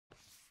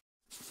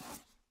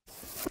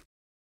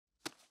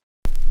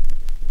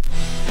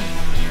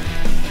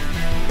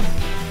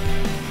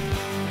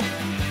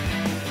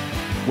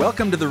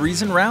Welcome to the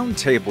Reason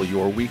Roundtable,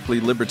 your weekly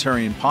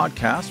libertarian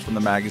podcast from the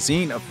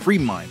magazine of free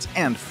minds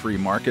and free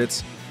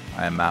markets.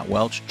 I am Matt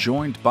Welch,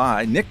 joined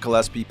by Nick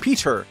Gillespie,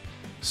 Peter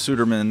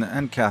Suderman,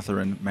 and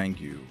Katherine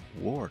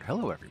Mangu-Ward.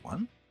 Hello,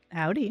 everyone.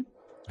 Howdy.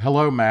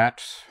 Hello,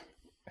 Matt.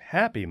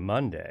 Happy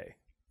Monday.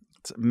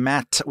 It's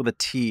Matt with a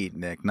T,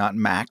 Nick, not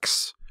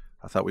Max.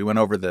 I thought we went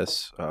over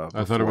this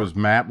I thought it was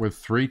Matt with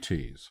 3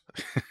 T's.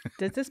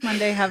 Does this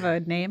Monday have a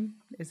name?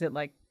 Is it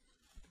like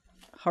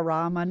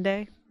Hurrah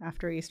Monday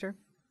after Easter?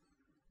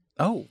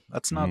 Oh,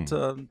 that's not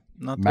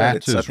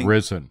Matt is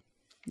risen.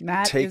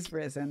 Matt is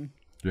risen.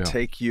 Yeah.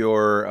 Take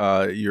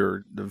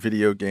your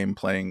video game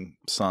playing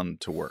son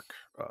to work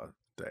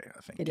day,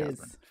 I think. It Katherine,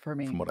 is for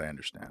me. from what I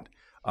understand.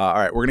 All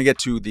right, we're going to get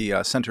to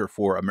the Center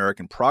for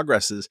American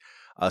Progress's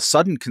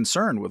sudden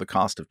concern with the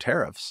cost of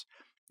tariffs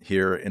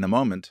here in a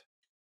moment.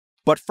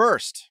 But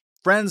first,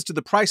 friends, do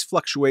the price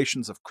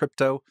fluctuations of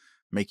crypto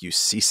make you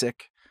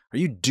seasick? Are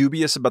you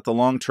dubious about the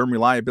long-term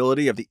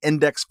reliability of the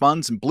index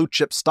funds and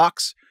blue-chip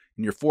stocks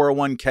in your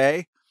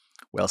 401k?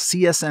 Well,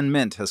 CSN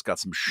Mint has got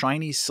some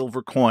shiny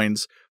silver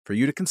coins for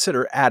you to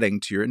consider adding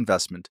to your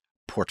investment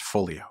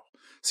portfolio.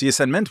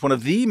 CSN Mint, one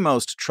of the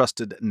most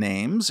trusted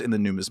names in the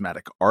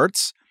numismatic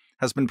arts,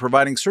 has been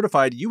providing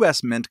certified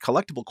U.S. Mint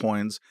collectible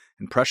coins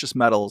and precious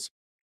metals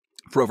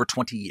for over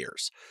 20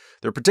 years.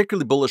 They're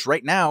particularly bullish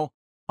right now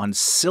on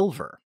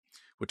silver,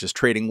 which is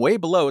trading way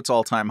below its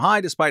all-time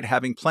high despite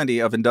having plenty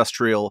of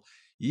industrial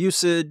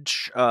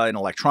usage in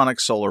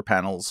electronics, solar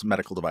panels,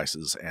 medical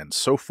devices, and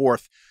so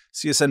forth.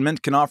 CSN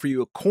Mint can offer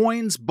you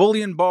coins,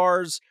 bullion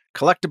bars,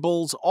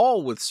 collectibles,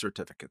 all with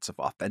certificates of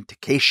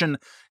authentication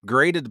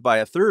graded by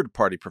a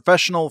third-party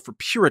professional for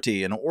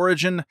purity and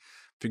origin.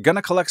 If you're going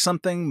to collect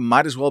something,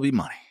 might as well be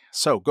money.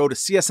 So go to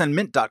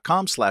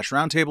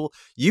csnmint.com/roundtable,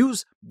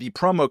 use the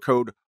promo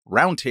code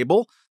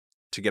roundtable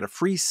to get a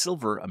free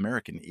silver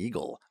American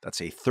Eagle.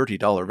 That's a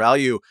 $30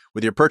 value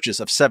with your purchase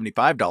of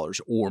 $75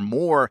 or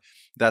more.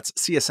 That's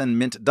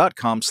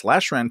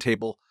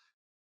csnmint.com/roundtable.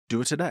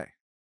 Do it today.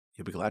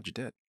 You'll be glad you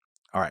did.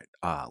 All right.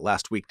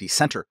 Last week, the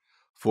Center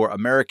for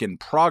American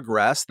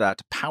Progress,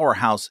 that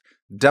powerhouse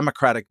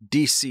Democratic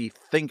DC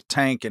think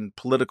tank and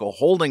political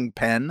holding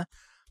pen,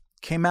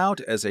 came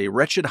out as a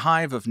wretched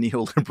hive of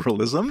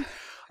neoliberalism.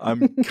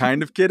 I'm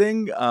kind of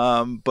kidding,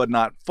 but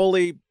not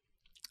fully.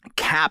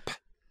 CAP,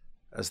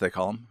 as they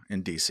call them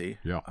in D.C.,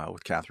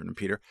 with Katherine and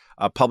Peter,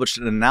 published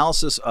an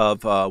analysis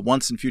of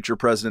once and future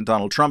President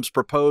Donald Trump's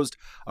proposed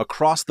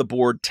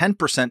across-the-board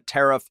 10%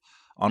 tariff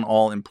on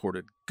all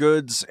imported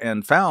goods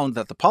and found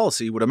that the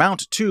policy would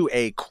amount to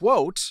a,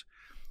 quote,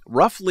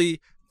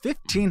 roughly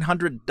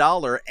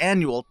 $1,500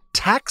 annual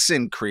tax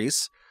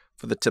increase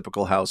for the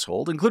typical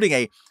household, including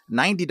a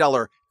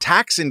 $90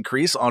 tax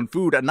increase on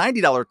food, a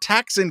 $90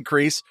 tax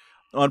increase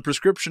on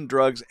prescription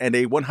drugs, and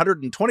a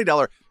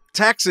 $120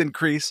 tax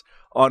increase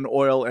on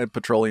oil and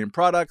petroleum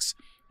products.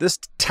 This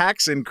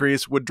tax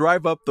increase would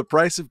drive up the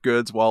price of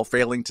goods while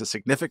failing to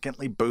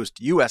significantly boost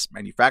U.S.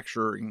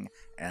 manufacturing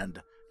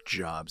and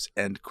jobs.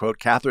 End quote.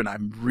 Katherine,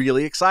 I'm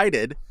really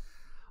excited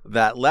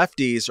that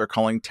lefties are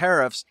calling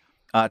tariffs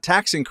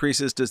tax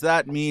increases. Does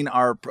that mean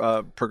our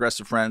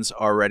progressive friends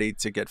are ready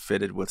to get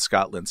fitted with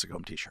Scott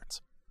Lincecum t-shirts?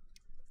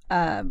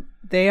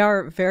 They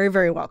are very,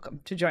 very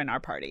welcome to join our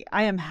party.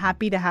 I am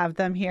happy to have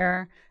them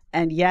here.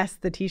 And yes,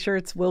 the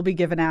t-shirts will be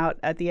given out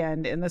at the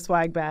end in the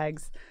swag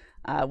bags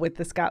with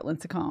the Scott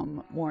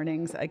Lincecum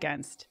warnings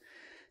against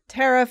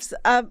tariffs.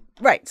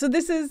 Right. So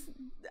this is,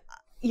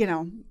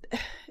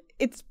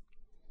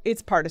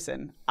 it's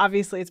partisan.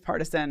 Obviously, it's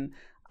partisan.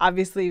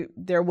 Obviously,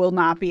 there will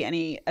not be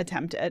any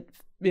attempt at,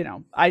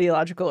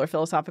 ideological or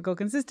philosophical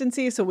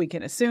consistency. So we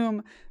can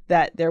assume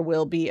that there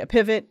will be a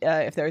pivot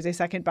if there is a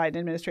second Biden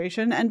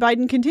administration. And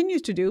Biden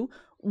continues to do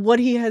what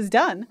he has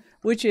done,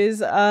 which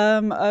is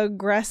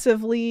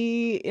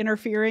aggressively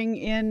interfering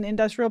in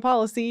industrial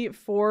policy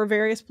for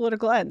various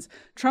political ends.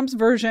 Trump's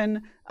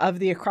version of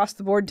the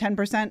across-the-board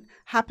 10%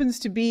 happens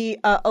to be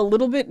a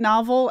little bit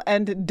novel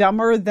and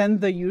dumber than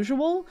the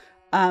usual,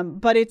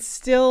 but it's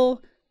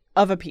still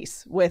of a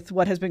piece with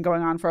what has been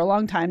going on for a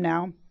long time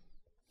now,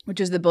 which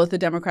is that both the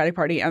Democratic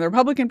Party and the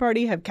Republican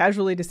Party have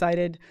casually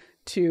decided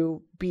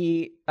to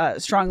be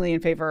strongly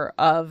in favor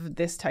of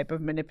this type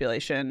of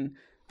manipulation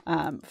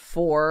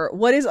for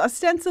what is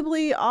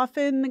ostensibly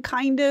often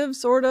kind of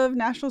sort of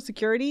national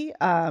security.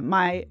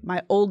 My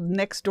old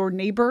next door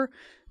neighbor,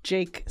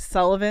 Jake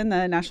Sullivan,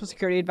 the national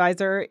security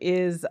advisor,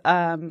 is,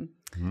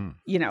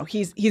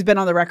 he's been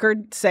on the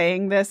record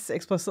saying this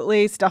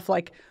explicitly, stuff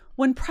like,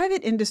 when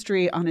private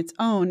industry on its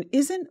own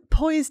isn't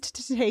poised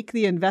to take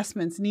the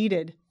investments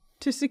needed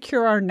to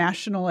secure our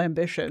national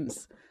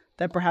ambitions,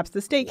 that perhaps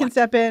the state can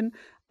step in.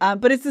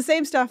 But it's the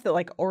same stuff that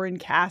like Orrin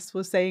Cass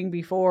was saying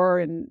before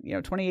in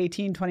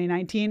 2018,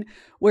 2019,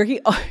 where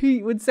he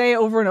would say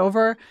over and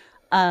over,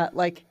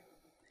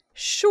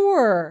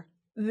 sure,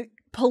 the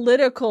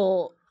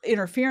political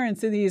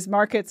interference in these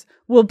markets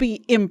will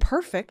be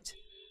imperfect,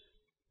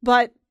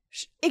 but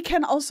it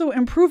can also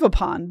improve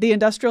upon the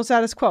industrial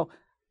status quo.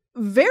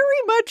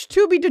 Very much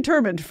to be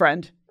determined,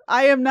 friend.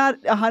 I am not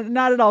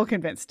at all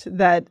convinced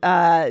that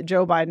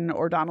Joe Biden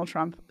or Donald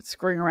Trump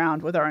screwing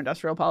around with our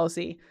industrial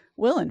policy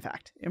will, in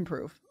fact,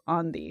 improve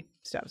on the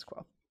status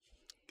quo.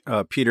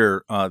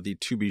 Peter, the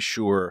to be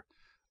sure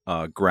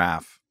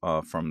graph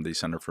from the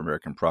Center for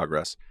American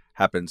Progress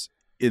happens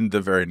in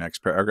the very next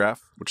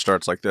paragraph, which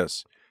starts like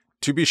this.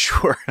 To be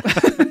sure,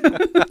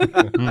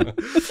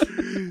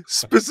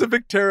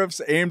 specific tariffs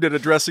aimed at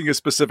addressing a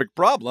specific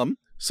problem,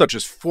 such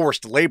as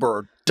forced labor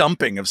or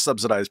dumping of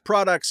subsidized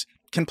products,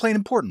 can play an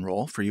important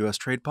role for U.S.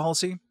 trade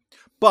policy.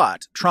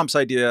 But Trump's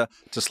idea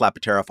to slap a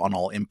tariff on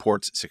all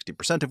imports,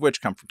 60% of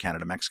which come from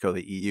Canada, Mexico,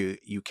 the EU,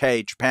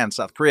 UK, Japan,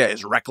 South Korea,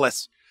 is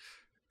reckless.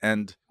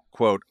 And,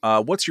 quote,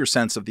 what's your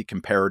sense of the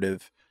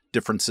comparative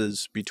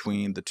differences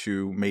between the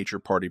two major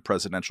party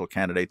presidential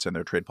candidates and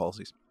their trade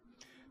policies?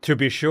 To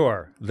be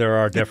sure, there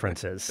are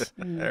differences.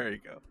 There you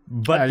go.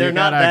 But they're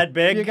not that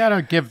big. You got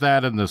to give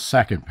that in the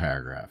second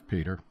paragraph,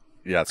 Peter.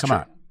 Yeah, that's Come true.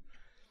 on.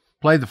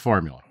 Play the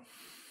formula.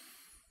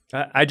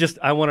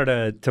 I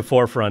wanted to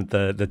forefront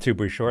the to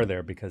be sure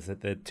there because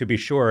to be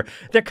sure,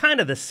 they're kind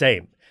of the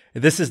same.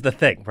 This is the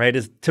thing, right?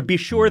 Is to be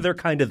sure they're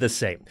kind of the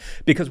same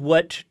because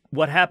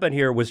what happened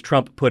here was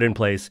Trump put in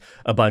place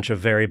a bunch of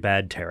very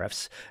bad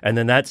tariffs. And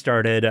then that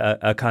started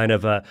a kind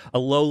of a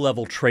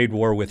low-level trade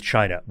war with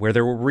China where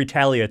there were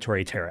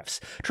retaliatory tariffs.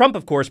 Trump,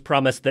 of course,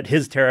 promised that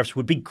his tariffs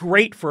would be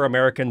great for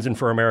Americans and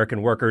for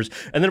American workers.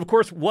 And then, of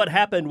course, what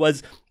happened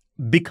was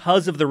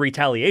because of the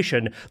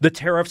retaliation, the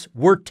tariffs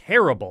were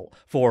terrible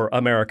for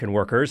American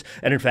workers.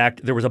 And in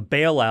fact, there was a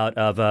bailout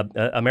of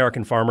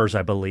American farmers,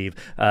 I believe,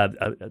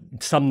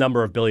 some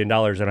number of $1 billion.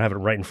 I don't have it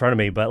right in front of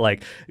me, but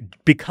like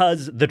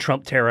because the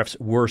Trump tariffs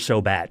were so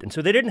bad. And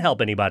so they didn't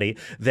help anybody.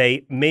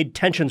 They made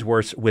tensions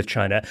worse with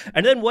China.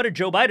 And then what did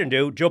Joe Biden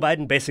do? Joe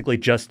Biden basically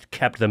just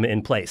kept them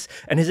in place.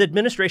 And his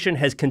administration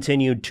has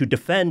continued to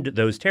defend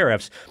those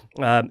tariffs.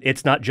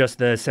 It's not just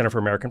the Center for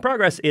American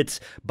Progress. It's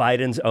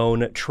Biden's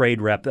own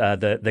trade rep,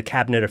 the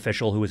cabinet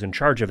official who was in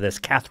charge of this,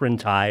 Katherine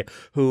Mangu,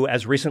 who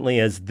as recently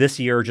as this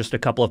year, just a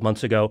couple of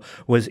months ago,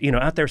 was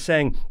out there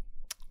saying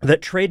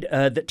that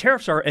that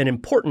tariffs are an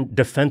important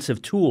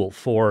defensive tool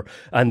for,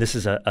 and this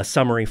is a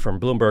summary from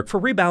Bloomberg, for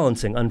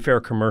rebalancing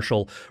unfair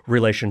commercial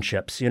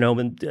relationships,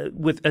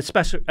 with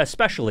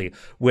especially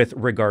with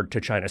regard to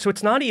China. So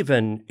it's not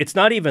even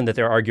that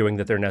they're arguing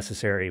that they're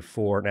necessary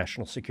for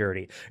national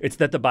security. It's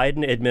that the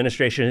Biden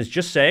administration is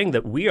just saying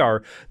that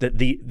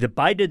the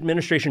Biden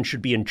administration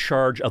should be in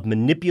charge of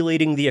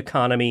manipulating the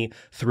economy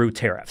through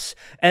tariffs.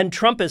 And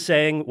Trump is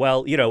saying,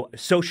 well,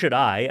 so should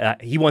I.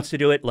 He wants to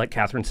do it, like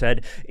Katherine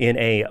said, in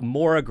a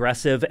more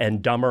aggressive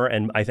and dumber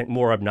and I think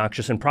more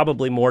obnoxious and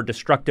probably more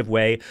destructive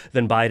way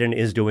than Biden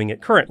is doing it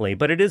currently.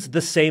 But it is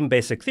the same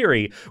basic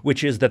theory,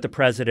 which is that the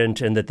president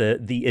and that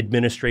the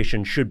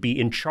administration should be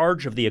in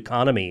charge of the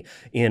economy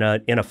in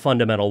a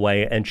fundamental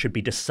way and should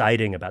be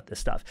deciding about this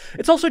stuff.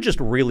 It's also just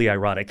really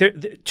ironic.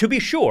 To be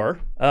sure,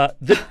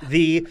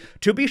 the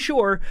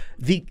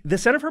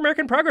Center for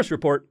American Progress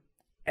report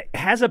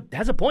has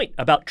a point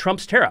about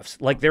Trump's tariffs.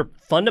 Like they're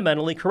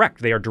fundamentally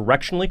correct. They are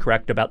directionally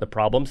correct about the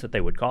problems that they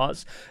would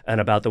cause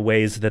and about the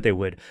ways that they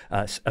would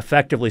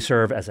effectively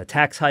serve as a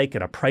tax hike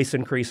and a price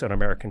increase on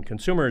American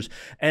consumers.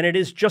 And it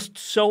is just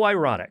so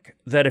ironic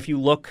that if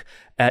you look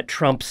at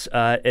Trump's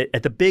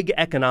at the big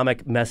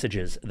economic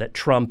messages that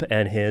Trump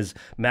and his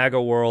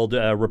MAGA world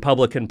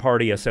Republican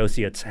Party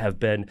associates have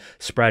been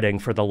spreading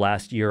for the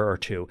last year or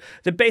two,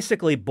 that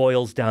basically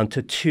boils down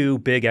to two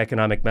big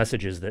economic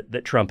messages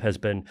that Trump has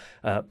been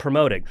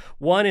promoting.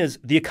 One is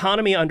the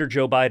economy under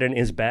Joe Biden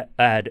is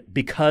bad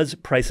because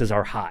prices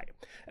are high.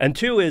 And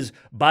two is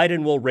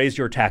Biden will raise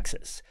your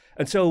taxes.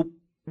 And so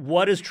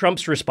what is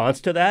Trump's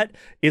response to that?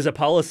 Is a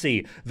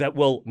policy that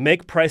will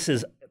make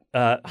prices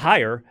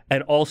higher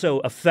and also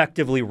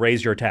effectively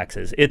raise your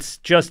taxes. It's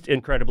just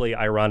incredibly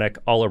ironic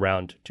all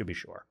around, to be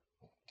sure.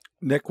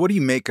 Nick, what do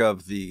you make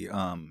of the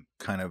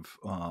kind of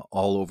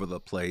all over the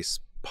place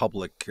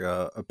public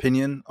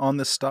opinion on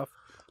this stuff?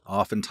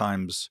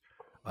 Oftentimes,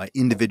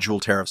 individual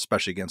tariffs,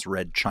 especially against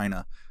Red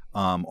China,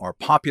 are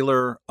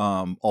popular.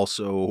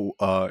 Also,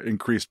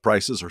 increased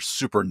prices are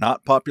super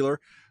not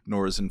popular,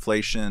 nor is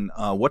inflation.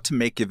 What to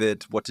make of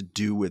it, what to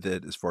do with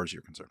it as far as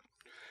you're concerned?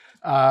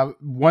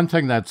 One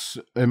thing that's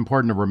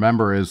important to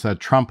remember is that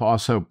Trump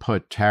also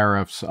put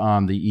tariffs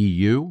on the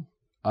EU,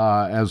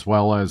 as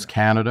well as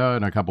Canada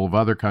and a couple of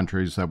other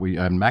countries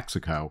and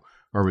Mexico,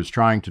 or was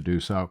trying to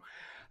do so.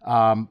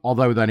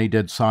 Although then he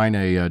did sign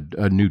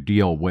a new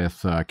deal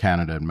with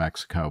Canada and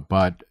Mexico.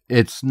 But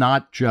it's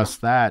not just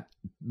that.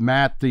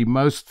 Matt, the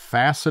most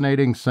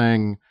fascinating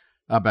thing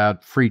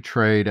about free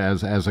trade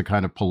as a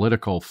kind of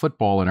political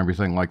football and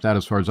everything like that,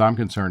 as far as I'm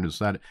concerned, is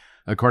that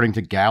according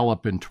to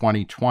Gallup in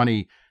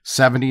 2020,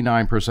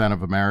 79%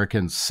 of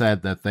Americans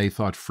said that they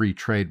thought free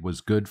trade was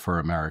good for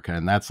America,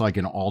 and that's like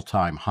an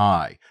all-time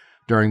high.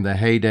 During the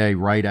heyday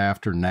right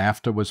after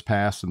NAFTA was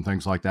passed and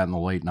things like that in the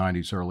late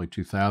 90s, early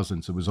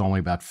 2000s, it was only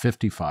about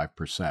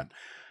 55%.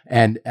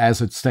 And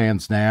as it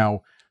stands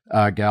now,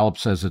 Gallup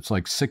says it's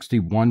like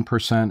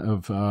 61%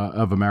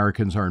 of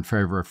Americans are in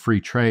favor of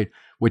free trade,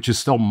 which is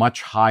still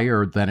much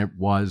higher than it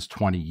was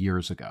 20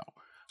 years ago.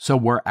 So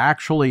we're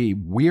actually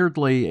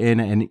weirdly in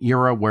an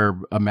era where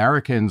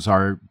Americans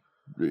are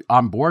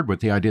on board with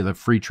the idea that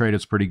free trade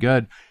is pretty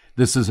good.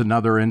 This is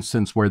another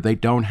instance where they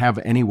don't have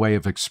any way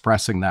of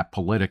expressing that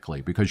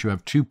politically, because you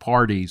have two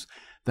parties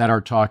that are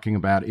talking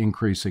about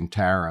increasing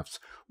tariffs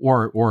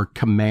or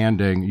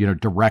commanding,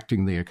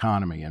 directing the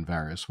economy in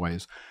various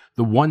ways.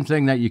 The one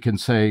thing that you can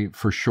say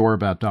for sure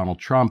about Donald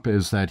Trump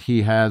is that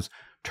he has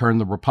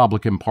turned the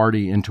Republican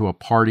Party into a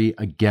party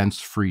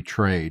against free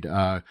trade.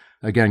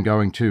 Again,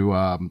 going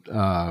to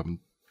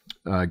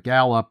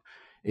Gallup,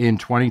 in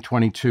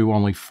 2022,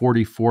 only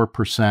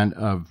 44%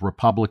 of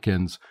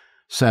Republicans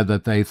said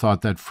that they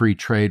thought that free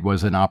trade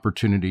was an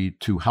opportunity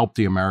to help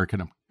the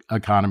American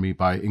economy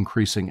by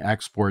increasing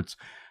exports.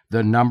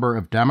 The number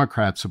of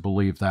Democrats who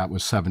believe that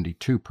was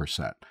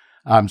 72%.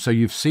 So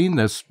you've seen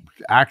this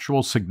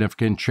actual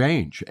significant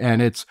change,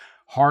 and it's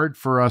hard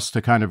for us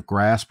to kind of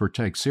grasp or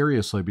take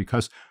seriously,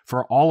 because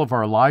for all of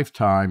our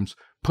lifetimes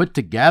put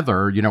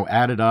together,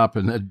 added up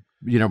and then,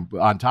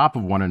 on top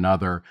of one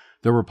another,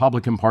 the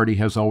Republican Party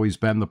has always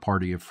been the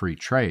party of free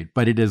trade,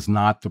 but it is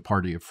not the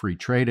party of free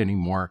trade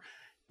anymore.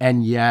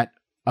 And yet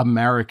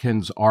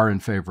Americans are in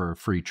favor of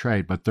free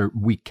trade, but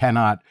we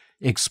cannot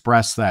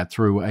express that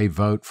through a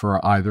vote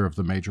for either of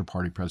the major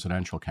party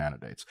presidential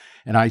candidates.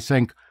 And I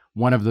think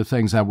one of the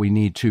things that we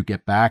need to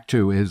get back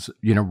to is,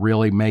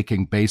 really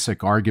making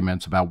basic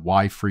arguments about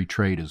why free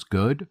trade is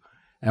good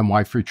and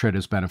why free trade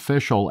is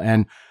beneficial.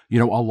 And, a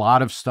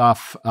lot of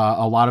stuff,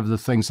 a lot of the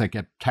things that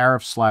get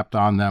tariffs slapped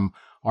on them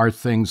are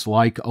things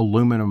like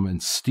aluminum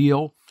and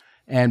steel.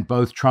 And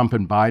both Trump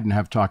and Biden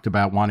have talked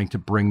about wanting to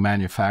bring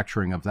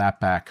manufacturing of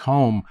that back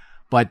home.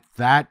 But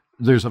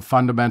there's a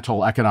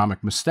fundamental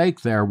economic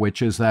mistake there,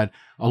 which is that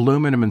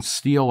aluminum and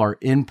steel are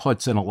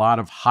inputs in a lot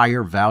of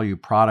higher value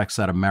products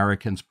that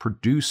Americans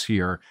produce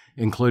here,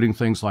 including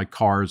things like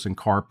cars and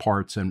car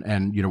parts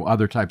and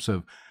other types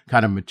of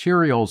kind of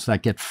materials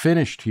that get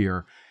finished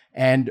here.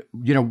 And,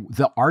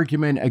 the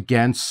argument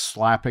against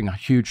slapping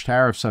huge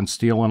tariffs on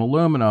steel and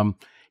aluminum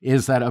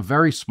is that a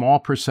very small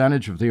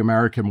percentage of the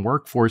American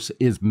workforce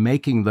is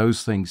making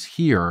those things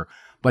here,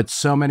 but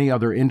so many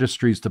other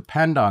industries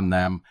depend on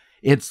them.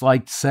 It's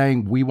like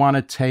saying we want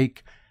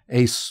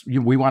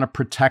to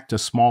protect a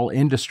small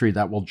industry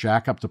that will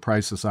jack up the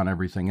prices on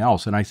everything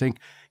else. And I think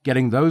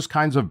getting those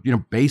kinds of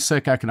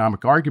basic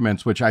economic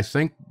arguments, which I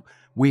think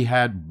we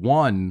had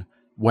won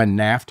when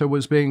NAFTA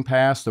was being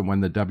passed and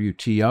when the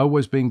WTO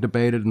was being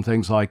debated and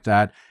things like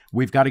that,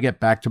 we've got to get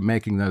back to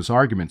making those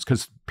arguments,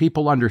 because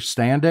people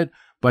understand it,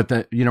 but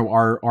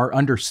our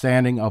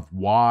understanding of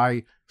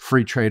why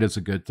free trade is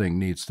a good thing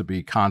needs to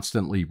be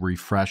constantly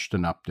refreshed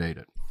and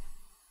updated.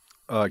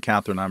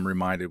 Katherine, I'm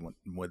reminded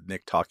with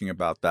Nick talking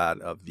about that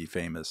of the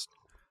famous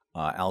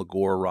Al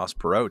Gore-Ross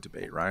Perot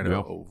debate, right?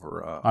 Yep.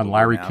 Over on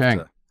Larry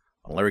King.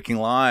 On Larry King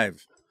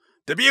Live.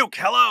 Dubuque,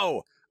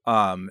 hello!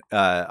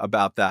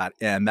 About that.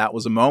 And that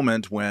was a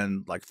moment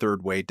when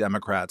third way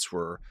Democrats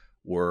were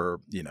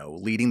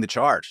leading the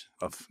charge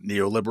of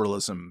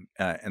neoliberalism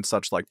and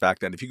such like back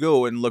then. If you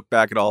go and look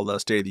back at all the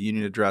State of the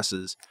Union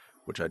addresses,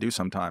 which I do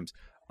sometimes,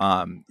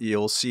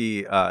 you'll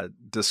see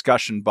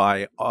discussion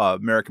by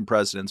American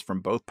presidents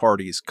from both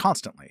parties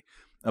constantly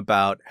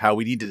about how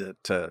we needed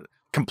to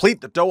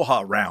complete the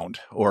Doha round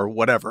or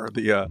whatever,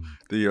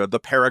 the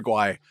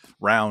Paraguay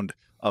round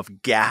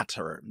of GATT,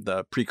 or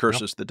the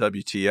precursors to the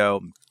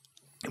WTO.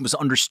 It was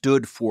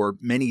understood for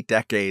many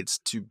decades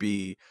to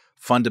be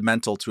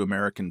fundamental to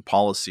American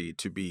policy,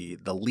 to be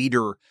the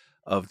leader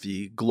of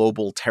the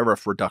global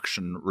tariff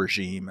reduction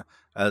regime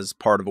as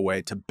part of a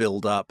way to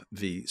build up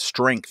the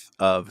strength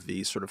of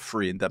the sort of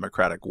free and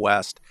democratic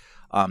West.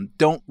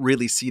 Don't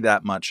really see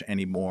that much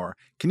anymore.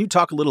 Can you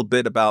talk a little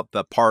bit about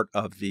the part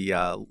of the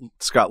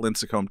Scott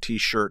Lincecum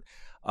t-shirt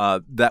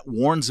that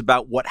warns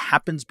about what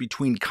happens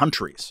between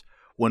countries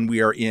when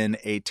we are in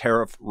a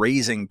tariff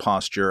raising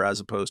posture as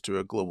opposed to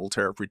a global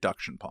tariff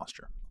reduction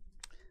posture?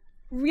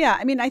 Yeah,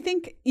 I mean, I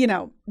think,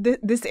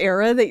 this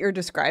era that you're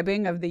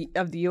describing of the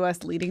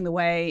U.S. leading the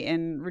way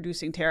in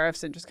reducing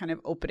tariffs and just kind of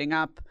opening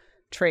up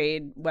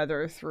trade,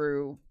 whether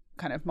through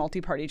kind of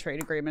multi-party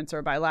trade agreements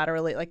or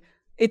bilaterally,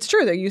 it's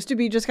true. There used to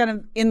be just kind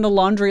of in the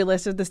laundry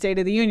list of the State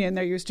of the Union,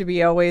 there used to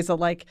be always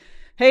a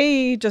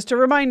hey, just a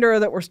reminder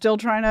that we're still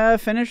trying to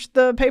finish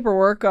the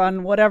paperwork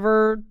on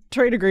whatever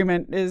trade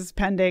agreement is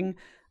pending.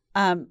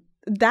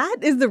 That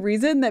is the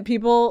reason that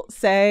people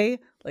say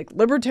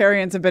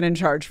libertarians have been in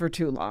charge for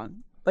too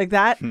long.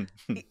 That,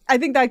 I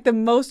think the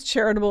most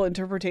charitable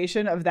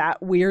interpretation of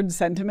that weird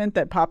sentiment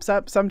that pops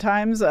up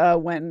sometimes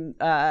when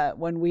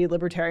we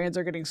libertarians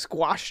are getting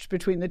squashed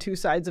between the two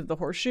sides of the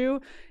horseshoe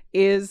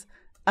is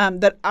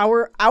that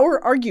our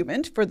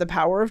argument for the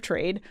power of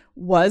trade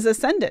was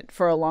ascendant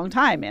for a long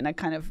time in a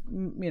kind of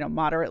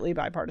moderately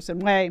bipartisan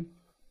way,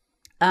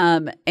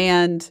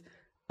 and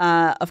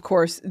of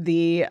course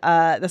the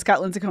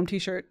Scott Lincecum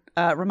t-shirt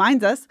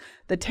reminds us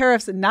that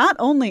tariffs not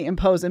only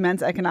impose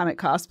immense economic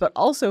costs, but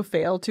also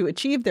fail to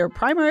achieve their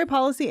primary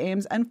policy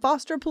aims and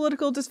foster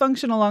political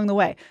dysfunction along the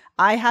way.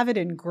 I have it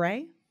in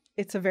gray.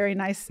 It's a very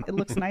nice, it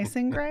looks nice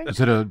in gray. Is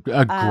it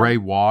a gray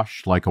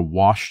wash, like a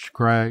washed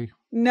gray?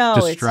 No,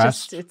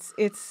 Distressed?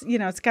 it's you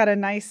know, it's got a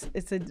nice,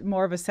 it's a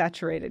more of a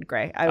saturated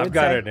gray. I've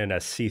got it in a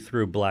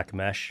see-through black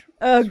mesh.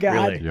 Oh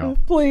God, Really, Yeah.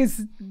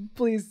 please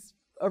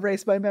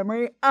erase my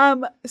memory.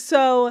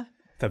 So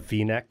the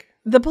V-neck.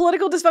 the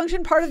political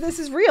dysfunction part of this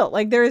is real.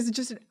 Like there is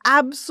just an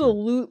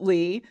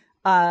absolutely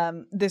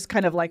this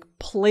kind of like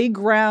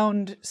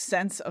playground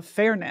sense of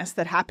fairness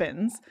that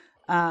happens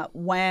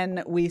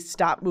when we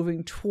stop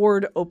moving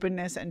toward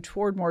openness and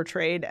toward more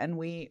trade, and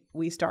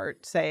we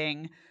start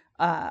saying,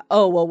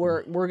 oh well,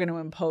 we're going to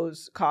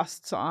impose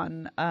costs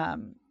on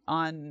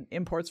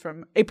imports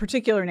from a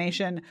particular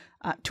nation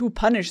to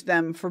punish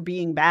them for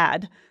being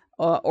bad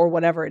or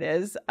whatever it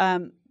is.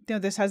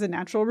 This has a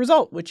natural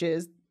result, which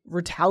is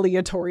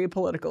retaliatory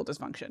political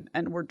dysfunction,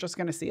 and we're just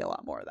going to see a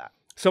lot more of that.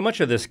 So much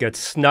of this gets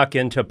snuck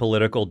into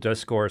political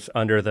discourse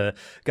under the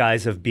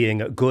guise of being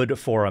good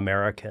for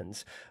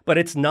Americans. But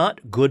it's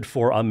not good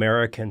for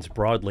Americans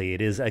broadly.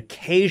 It is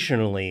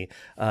occasionally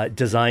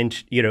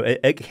designed,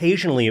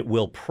 occasionally it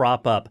will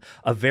prop up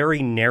a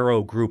very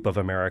narrow group of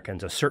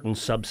Americans, a certain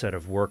subset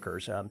of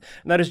workers. And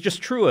that is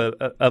just true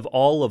of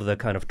all of the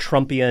kind of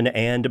Trumpian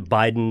and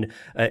Biden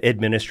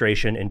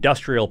administration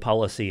industrial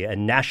policy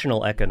and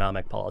national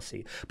economic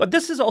policy. But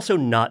this is also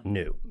not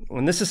new.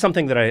 And this is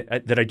something that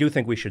I do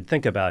think we should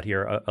think about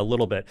here a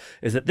little bit,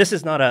 is that this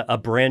is not a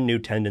brand new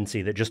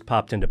tendency that just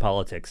popped into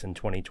politics in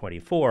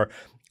 2024.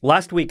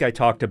 Last week, I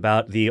talked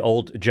about the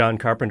old John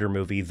Carpenter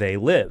movie, They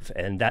Live.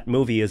 And that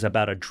movie is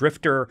about a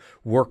drifter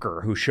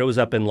worker who shows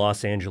up in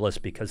Los Angeles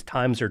because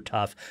times are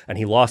tough and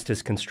he lost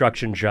his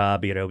construction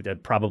job,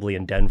 probably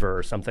in Denver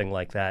or something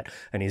like that.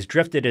 And he's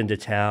drifted into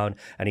town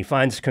and he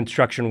finds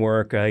construction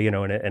work, in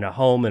a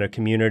home, in a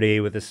community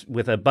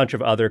with a bunch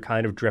of other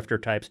kind of drifter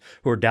types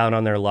who are down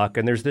on their luck.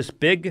 And there's this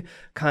big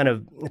kind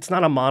of, it's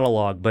not a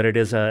monologue, but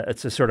it's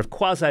a sort of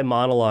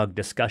quasi-monologue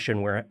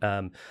discussion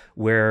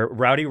where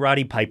Rowdy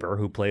Roddy Piper,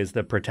 who plays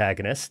the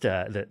protagonist,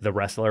 the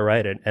wrestler,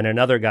 right, and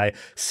another guy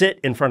sit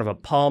in front of a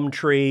palm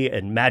tree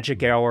in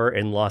Magic Hour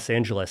in Los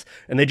Angeles,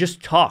 and they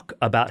just talk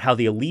about how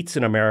the elites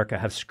in America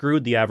have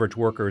screwed the average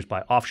workers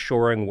by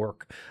offshoring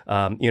work.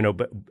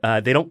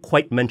 But they don't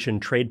quite mention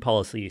trade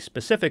policy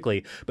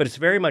specifically, but it's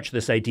very much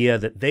this idea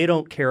that they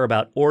don't care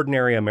about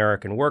ordinary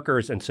American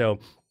workers, and so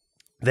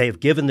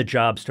they've given the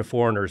jobs to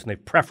foreigners and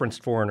they've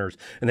preferenced foreigners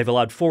and they've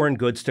allowed foreign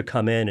goods to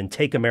come in and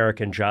take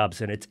American jobs,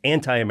 and it's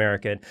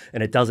anti-American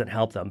and it doesn't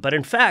help them. But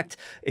in fact,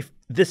 if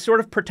this sort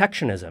of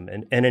protectionism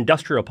and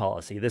industrial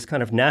policy, this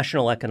kind of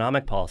national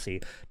economic policy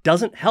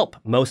doesn't help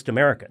most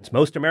Americans.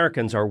 Most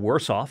Americans are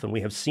worse off, and we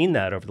have seen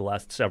that over the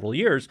last several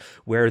years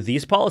where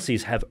these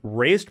policies have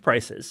raised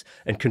prices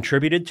and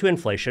contributed to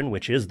inflation,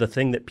 which is the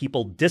thing that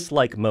people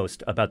dislike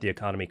most about the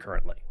economy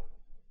currently.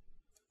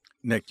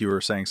 Nick, you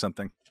were saying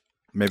something?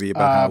 Maybe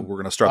about how we're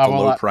going to start the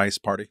low price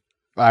party.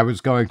 I was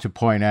going to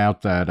point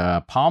out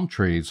that palm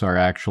trees are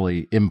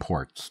actually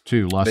imports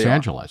to Los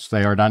Angeles.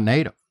 They are not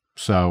native.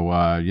 So,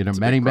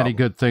 many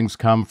good things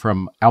come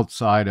from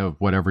outside of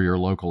whatever your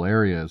local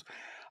area is.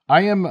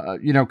 I am,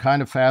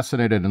 kind of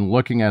fascinated in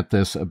looking at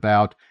this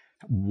about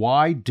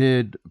why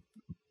did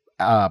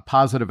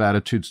positive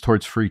attitudes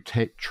towards free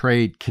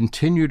trade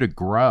continue to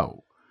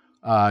grow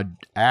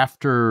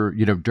after,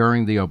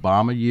 during the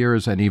Obama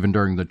years and even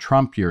during the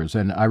Trump years.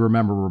 And I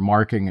remember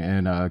remarking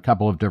in a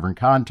couple of different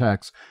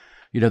contexts,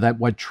 that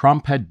what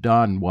Trump had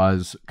done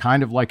was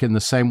kind of like in the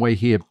same way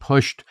he had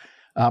pushed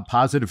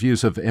positive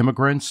views of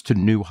immigrants to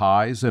new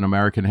highs in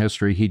American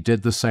history, he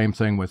did the same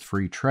thing with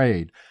free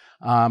trade.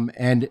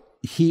 And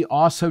he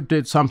also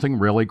did something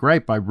really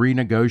great by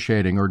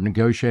renegotiating or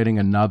negotiating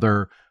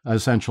another,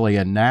 essentially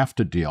a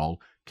NAFTA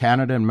deal.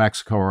 Canada and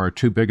Mexico are our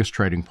two biggest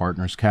trading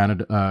partners.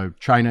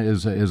 China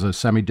is a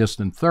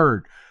semi-distant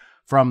third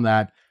from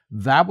that.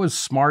 That was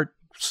smart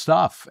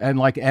stuff.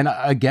 And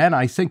again,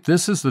 I think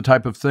this is the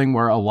type of thing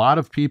where a lot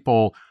of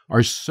people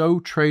are so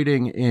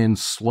trading in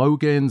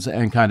slogans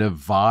and kind of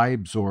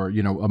vibes or,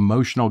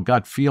 emotional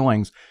gut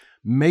feelings,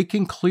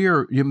 making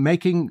clear,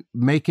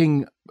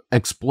 making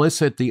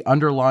explicit the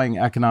underlying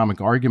economic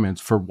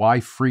arguments for why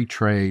free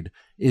trade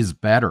is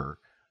better.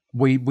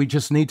 We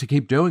just need to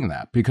keep doing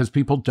that because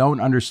people don't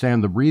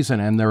understand the reason,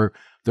 and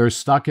they're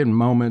stuck in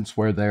moments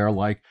where they're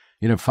like,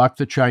 fuck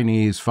the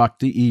Chinese, fuck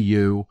the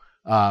EU,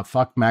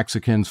 fuck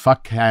Mexicans,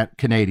 fuck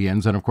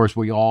Canadians, and of course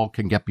we all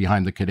can get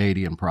behind the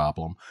Canadian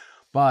problem,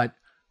 but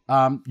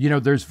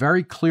there's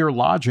very clear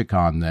logic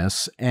on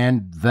this,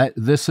 and that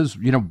this is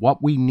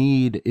what we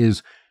need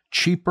is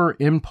cheaper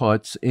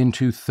inputs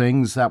into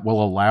things that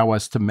will allow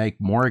us to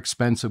make more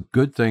expensive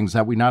good things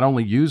that we not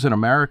only use in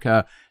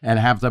America and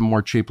have them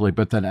more cheaply,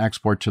 but then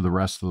export to the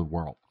rest of the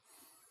world.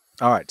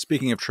 All right.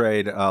 Speaking of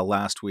trade,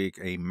 last week,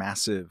 a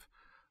massive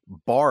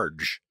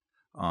barge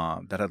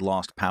that had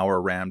lost power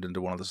rammed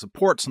into one of the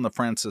supports on the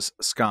Francis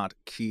Scott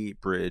Key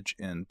Bridge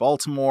in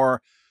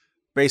Baltimore.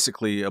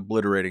 basically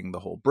obliterating the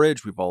whole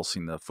bridge. We've all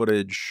seen the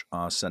footage,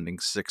 sending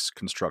 6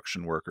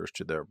 construction workers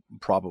to their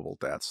probable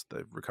deaths.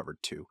 They've recovered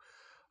 2.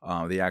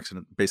 The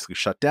accident basically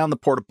shut down the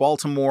port of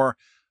Baltimore,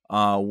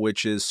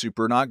 which is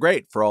super not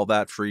great for all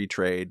that free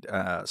trade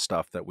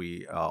stuff that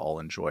we all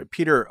enjoy.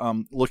 Peter,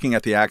 looking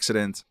at the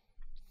accident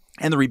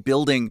and the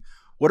rebuilding,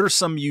 what are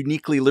some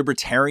uniquely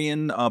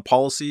libertarian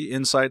policy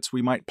insights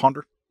we might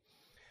ponder?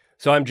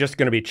 So I'm just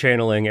going to be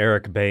channeling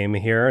Eric Boehm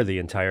here the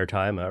entire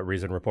time,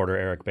 Reason reporter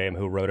Eric Boehm,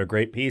 who wrote a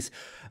great piece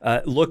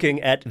looking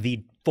at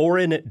the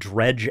Foreign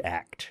Dredge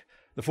Act.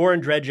 The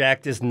Foreign Dredge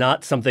Act is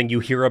not something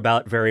you hear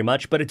about very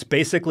much, but it's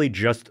basically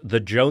just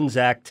the Jones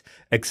Act,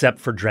 except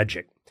for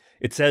dredging.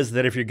 It says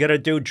that if you're going to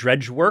do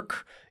dredge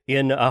work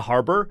in a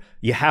harbor,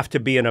 you have to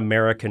be an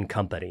American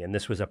company. And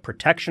this was a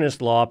protectionist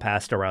law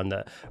passed around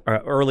the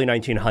early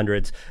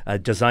 1900s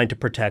designed to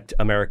protect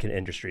American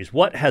industries.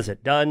 What has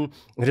it done?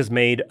 It has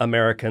made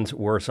Americans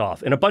worse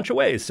off in a bunch of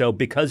ways. So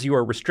because you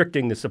are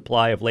restricting the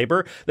supply of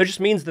labor, that just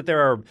means that there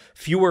are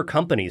fewer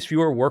companies,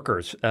 fewer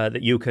workers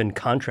that you can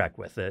contract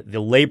with. The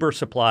labor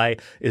supply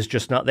is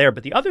just not there.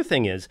 But the other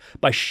thing is,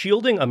 by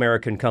shielding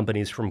American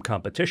companies from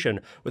competition,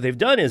 what they've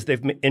done is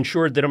they've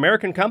ensured that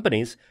American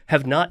companies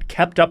have not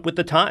kept up with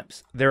the times.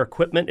 Their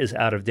equipment is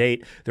out of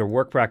date. Their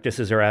work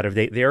practices are out of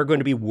date. They are going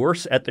to be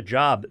worse at the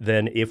job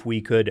than if we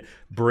could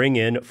bring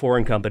in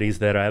foreign companies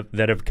that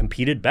have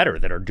competed better,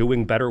 that are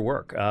doing better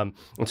work. And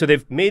so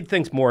they've made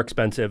things more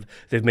expensive.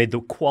 They've made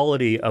the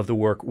quality of the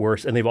work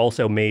worse, and they've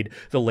also made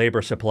the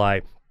labor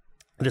supply.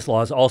 This law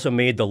has also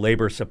made the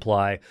labor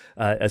supply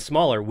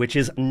smaller, which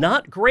is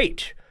not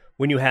great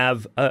when you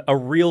have a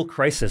real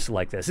crisis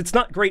like this. It's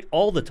not great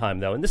all the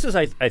time, though. And this is,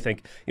 I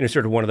think,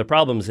 sort of one of the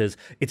problems is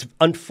it's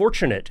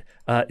unfortunate.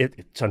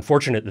 It's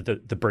unfortunate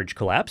that the bridge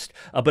collapsed,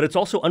 but it's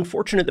also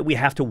unfortunate that we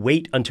have to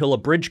wait until a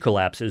bridge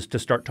collapses to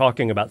start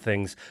talking about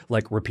things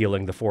like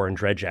repealing the Foreign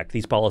Dredge Act.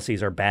 These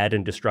policies are bad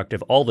and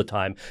destructive all the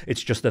time.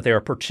 It's just that they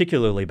are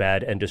particularly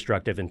bad and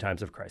destructive in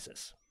times of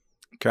crisis.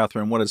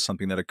 Katherine, what is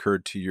something that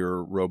occurred to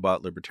your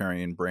robot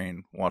libertarian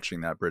brain watching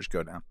that bridge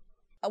go down?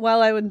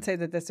 Well, I wouldn't say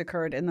that this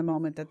occurred in the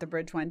moment that the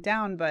bridge went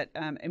down, but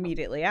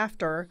immediately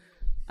after,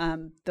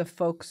 the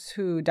folks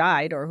who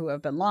died or who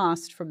have been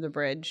lost from the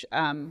bridge,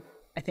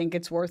 I think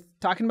it's worth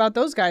talking about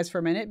those guys for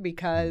a minute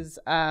because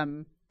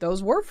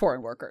those were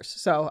foreign workers.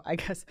 So I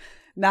guess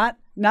not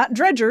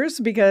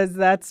dredgers because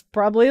that's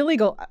probably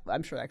illegal.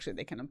 I'm sure actually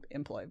they can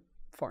employ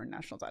foreign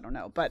nationals. I don't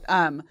know. But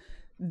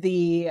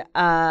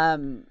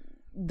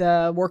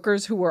the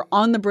workers who were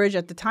on the bridge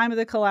at the time of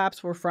the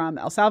collapse were from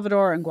El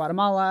Salvador and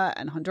Guatemala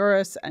and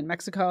Honduras and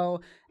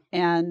Mexico,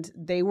 and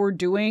they were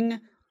doing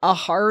a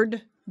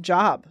hard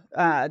job.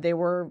 They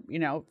were,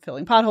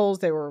 filling potholes.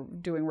 They were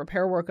doing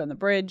repair work on the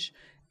bridge,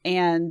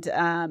 and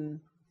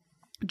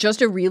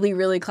just a really,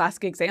 really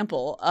classic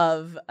example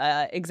of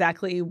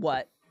exactly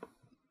what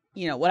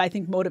I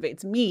think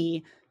motivates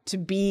me to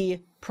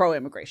be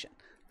pro-immigration.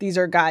 These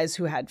are guys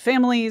who had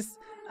families.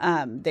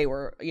 They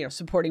were,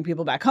 supporting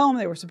people back home.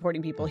 They were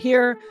supporting people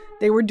here.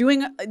 They were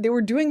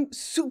doing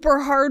super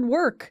hard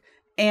work,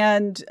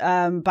 and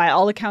by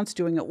all accounts,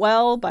 doing it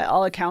well. By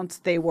all accounts,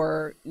 they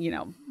were,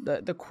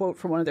 the quote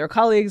from one of their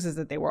colleagues is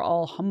that they were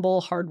all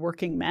humble,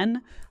 hardworking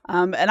men,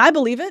 and I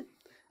believe it.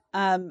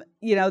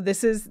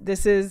 This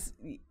is,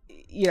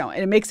 and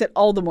it makes it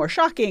all the more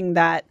shocking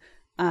that,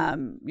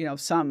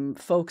 some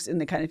folks in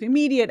the kind of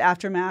immediate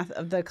aftermath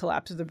of the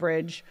collapse of the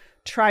bridge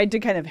tried to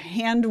kind of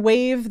hand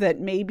wave that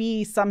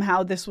maybe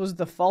somehow this was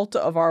the fault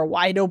of our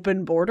wide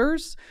open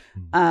borders,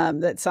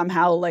 that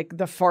somehow like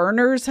the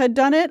foreigners had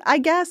done it, I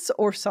guess,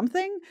 or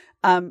something.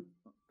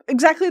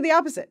 Exactly the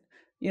opposite.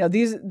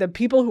 The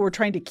people who were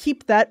trying to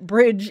keep that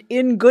bridge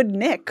in good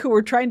nick, who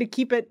were trying to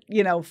keep it,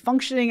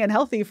 functioning and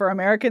healthy for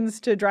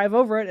Americans to drive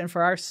over it and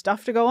for our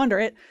stuff to go under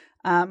it,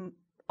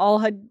 all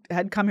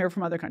had come here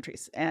from other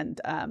countries. And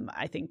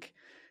I think,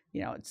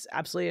 it's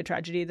absolutely a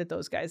tragedy that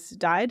those guys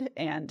died.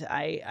 And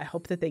I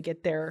hope that they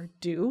get their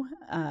due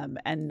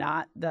and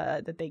not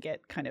that they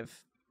get kind of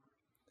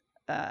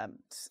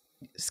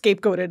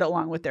scapegoated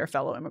along with their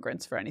fellow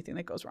immigrants for anything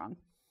that goes wrong.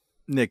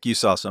 Nick, you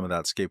saw some of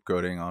that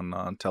scapegoating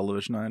on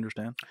television, I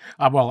understand.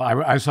 Well,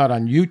 I saw it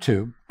on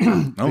YouTube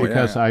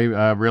because I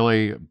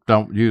really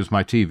don't use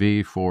my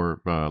TV for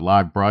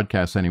live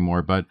broadcasts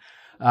anymore. But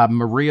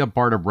Maria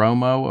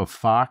Bartiromo of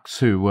Fox,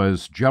 who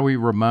was Joey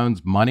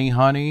Ramone's money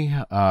honey,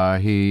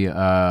 he,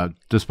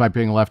 despite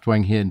being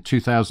left-wing, in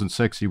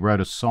 2006, he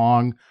wrote a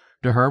song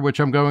to her,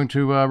 which I'm going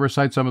to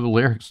recite some of the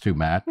lyrics to,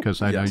 Matt,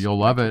 because I know you'll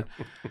love it.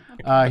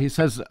 He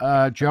says,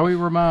 Joey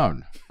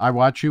Ramone, I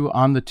watch you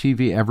on the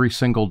TV every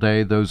single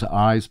day. Those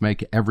eyes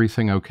make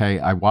everything okay.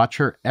 I watch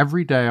her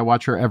every day. I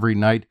watch her every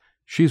night.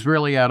 She's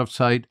really out of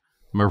sight.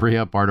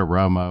 Maria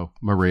Bartiromo,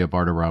 Maria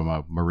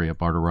Bartiromo, Maria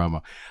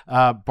Bartiromo.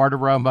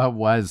 Bartiromo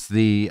was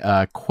the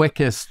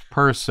quickest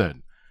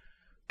person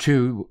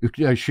to,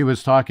 she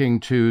was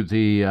talking to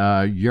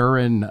the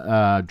urine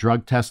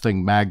drug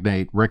testing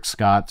magnate, Rick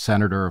Scott,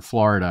 senator of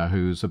Florida,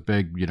 who's a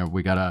big,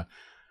 we got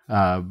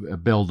to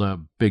build a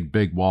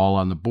big wall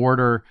on the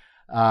border.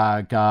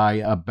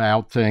 guy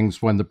about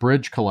things when the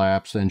bridge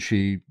collapsed, and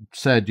she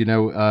said,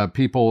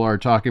 people are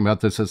talking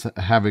about this as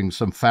having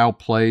some foul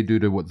play due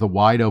to the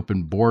wide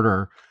open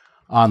border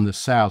on the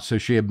south. So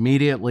she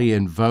immediately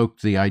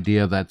invoked the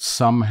idea that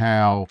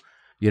somehow,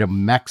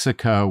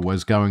 Mexico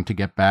was going to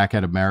get back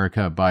at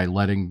America by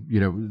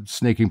letting,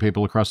 sneaking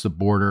people across the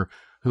border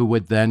who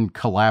would then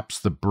collapse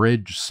the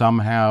bridge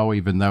somehow,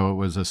 even though it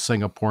was a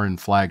Singaporean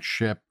flagged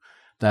ship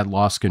that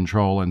lost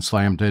control and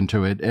slammed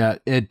into it.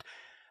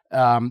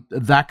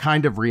 That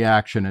kind of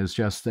reaction is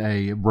just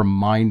a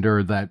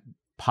reminder that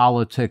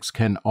politics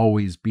can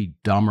always be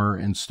dumber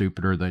and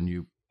stupider than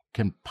you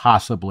can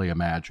possibly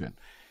imagine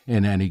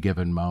in any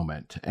given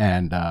moment.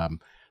 And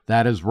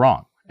that is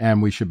wrong.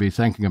 And we should be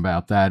thinking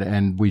about that.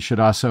 And we should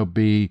also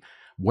be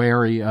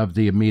wary of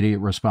the immediate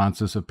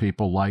responses of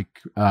people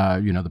like,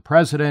 the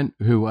president,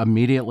 who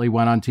immediately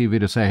went on TV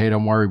to say, hey,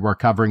 don't worry, we're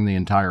covering the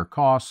entire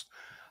cost.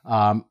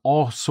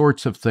 All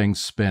sorts of things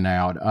spin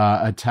out.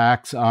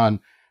 Attacks on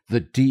the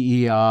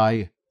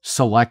DEI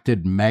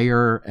selected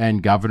mayor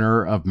and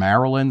governor of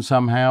Maryland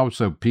somehow.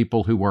 So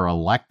people who were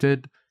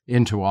elected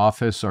into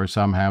office are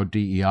somehow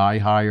DEI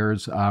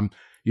hires.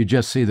 You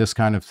just see this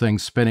kind of thing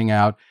spinning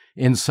out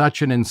in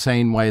such an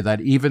insane way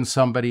that even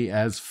somebody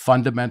as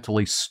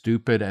fundamentally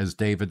stupid as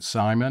David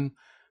Simon,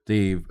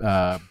 the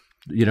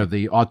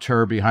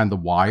auteur behind The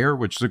Wire,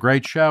 which is a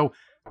great show,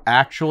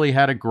 actually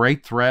had a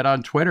great thread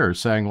on Twitter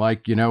saying,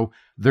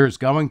 there's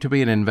going to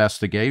be an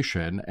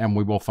investigation and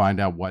we will find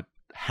out what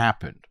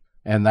happened.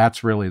 And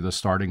that's really the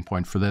starting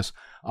point for this,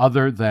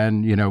 other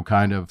than,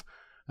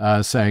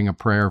 saying a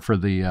prayer for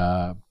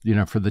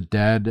the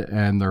dead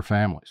and their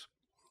families.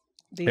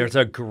 There's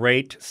a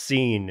great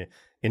scene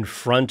in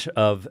front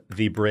of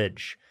the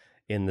bridge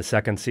in the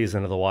second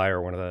season of The Wire,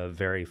 one of the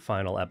very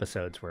final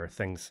episodes where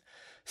things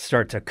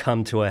start to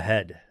come to a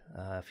head.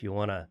 If you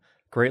want a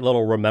great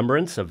little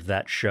remembrance of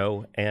that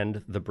show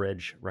and the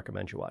bridge,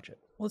 recommend you watch it.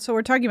 Well, so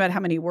we're talking about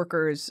how many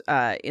workers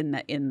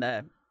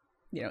the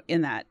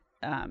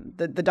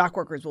dock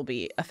workers will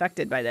be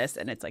affected by this.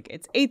 And it's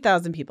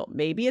 8,000 people.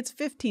 Maybe it's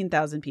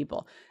 15,000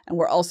 people. And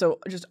we're also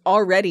just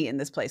already in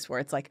this place where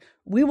it's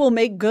we will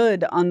make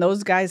good on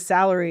those guys'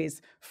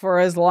 salaries for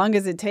as long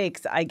as it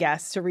takes, I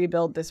guess, to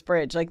rebuild this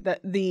bridge.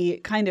 The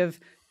kind of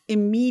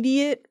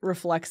immediate,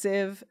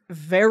 reflexive,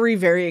 very,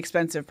 very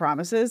expensive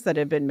promises that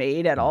have been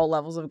made at all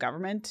levels of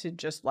government to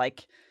just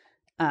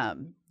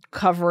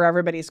cover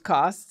everybody's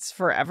costs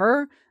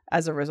forever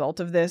as a result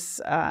of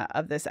this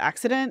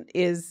accident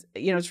is,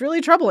 it's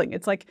really troubling.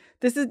 It's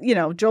this is,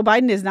 Joe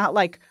Biden is not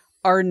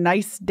our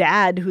nice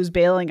dad who's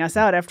bailing us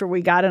out after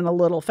we got in a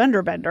little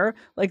fender bender.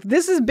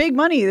 This is big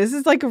money. This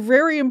is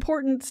very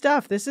important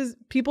stuff. This is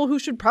people who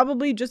should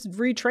probably just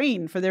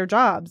retrain for their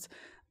jobs.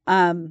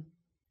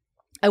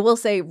 I will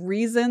say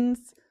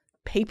Reason's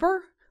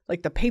paper,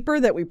 the paper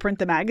that we print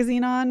the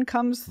magazine on,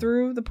 comes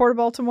through the Port of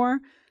Baltimore.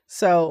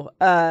 So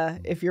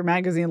if your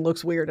magazine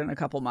looks weird in a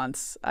couple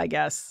months, I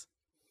guess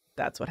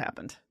that's what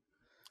happened.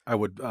 I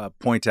would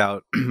point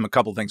out a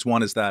couple things.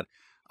 One is that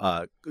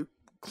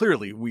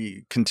clearly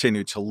we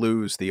continue to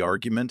lose the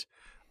argument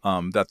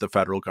that the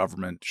federal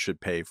government should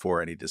pay for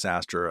any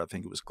disaster. I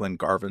think it was Glenn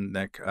Garvin,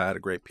 Nick, had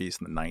a great piece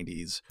in the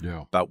 90s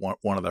about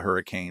one of the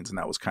hurricanes, and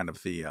that was kind of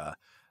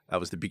that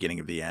was the beginning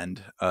of the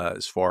end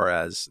as far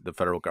as the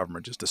federal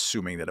government just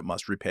assuming that it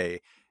must repay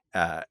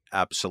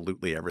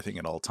absolutely everything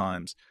at all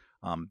times.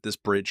 This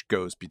bridge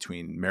goes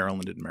between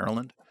Maryland and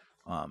Maryland.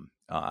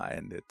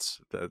 And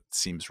that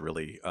seems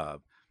really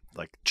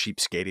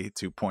cheapskatey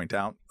to point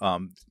out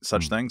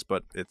such things,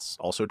 but it's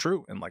also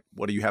true. And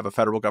what do you have a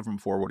federal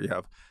government for? What do you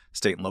have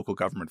state and local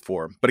government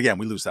for? But again,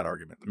 we lose that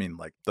argument. I mean,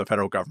 the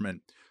federal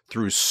government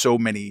threw so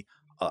many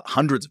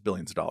hundreds of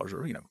billions of dollars,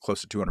 or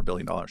close to $200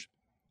 billion,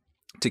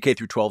 to K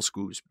through 12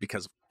 schools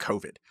because of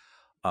COVID.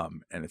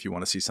 And if you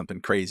want to see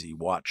something crazy,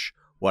 watch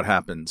what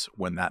happens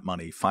when that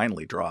money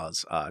finally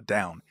draws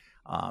down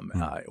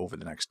over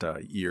the next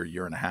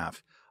year and a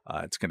half.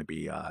 It's going to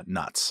be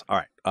nuts. All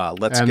right,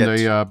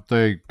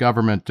 the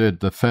government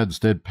the feds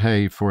did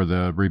pay for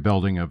the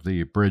rebuilding of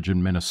the bridge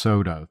in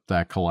Minnesota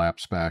that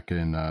collapsed back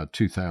in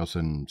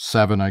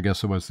 2007. I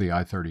guess it was the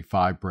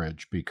I-35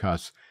 bridge,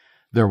 because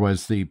there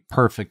was the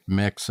perfect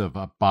mix of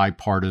a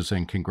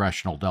bipartisan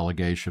congressional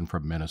delegation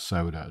from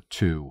Minnesota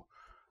to,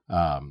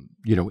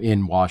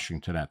 in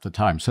Washington at the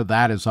time. So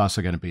that is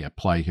also going to be at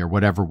play here.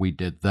 Whatever we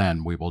did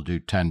then, we will do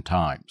 10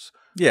 times.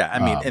 Yeah, I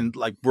mean, and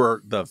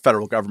the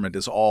federal government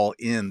is all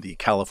in the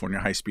California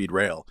high-speed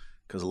rail,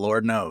 because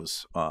Lord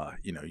knows,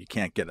 you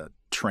can't get a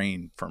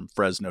train from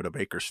Fresno to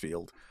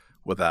Bakersfield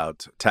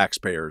without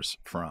taxpayers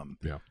from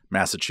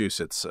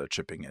Massachusetts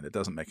chipping in. It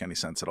doesn't make any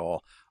sense at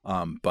all.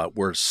 But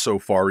we're so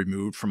far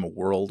removed from a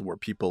world where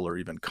people are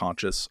even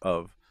conscious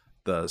of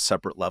the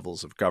separate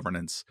levels of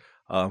governance.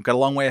 Got a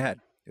long way ahead.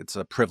 It's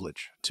a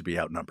privilege to be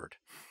outnumbered,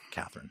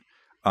 Katherine.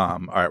 All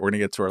right, we're going to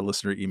get to our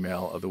listener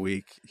email of the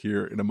week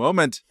here in a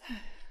moment.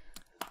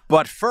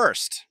 But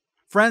first,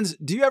 friends,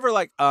 do you ever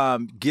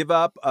give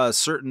up a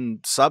certain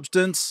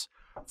substance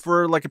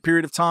for like a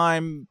period of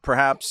time,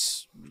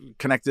 perhaps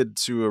connected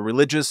to a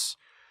religious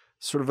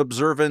sort of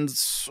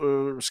observance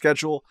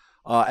schedule,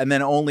 and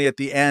then only at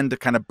the end to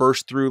kind of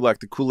burst through like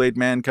the Kool-Aid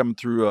man coming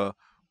through a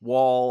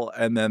wall,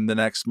 and then the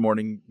next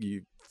morning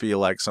you feel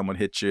like someone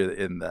hit you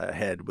in the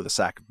head with a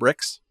sack of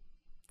bricks,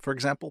 for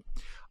example.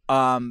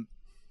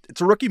 It's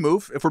a rookie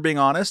move, if we're being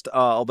honest,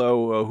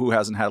 although who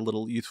hasn't had a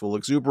little youthful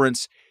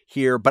exuberance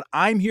here? But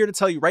I'm here to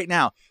tell you right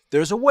now,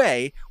 there's a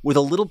way with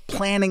a little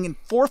planning and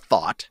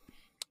forethought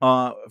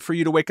for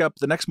you to wake up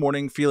the next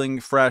morning feeling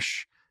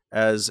fresh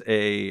as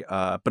a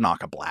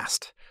Banaka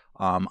blast.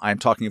 I'm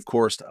talking, of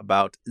course,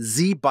 about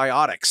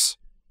ZBiotics.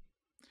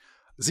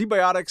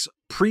 ZBiotics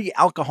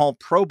Pre-Alcohol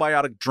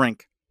Probiotic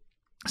Drink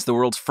is the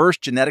world's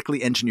first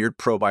genetically engineered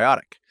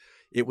probiotic.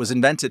 It was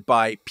invented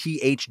by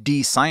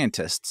PhD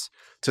scientists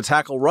to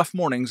tackle rough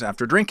mornings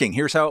after drinking.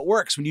 Here's how it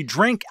works. When you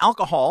drink,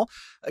 alcohol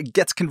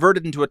gets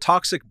converted into a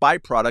toxic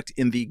byproduct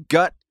in the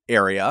gut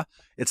area.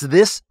 It's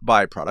this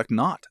byproduct,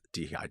 not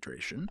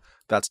dehydration,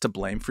 that's to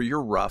blame for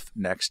your rough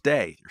next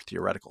day, your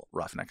theoretical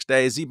rough next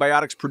day.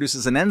 ZBiotics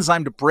produces an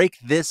enzyme to break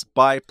this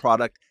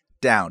byproduct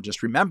down.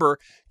 Just remember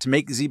to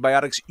make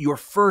ZBiotics your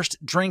first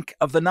drink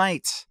of the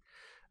night.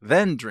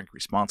 Then drink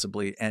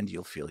responsibly and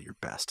you'll feel your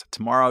best.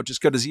 Tomorrow,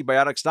 just go to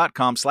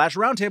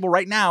zbiotics.com/roundtable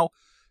right now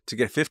to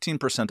get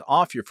 15%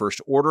 off your first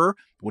order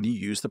when you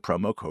use the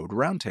promo code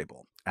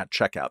roundtable at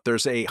checkout.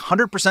 There's a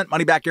 100%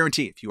 money back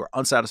guarantee if you are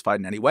unsatisfied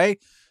in any way.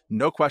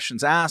 No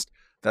questions asked.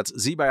 That's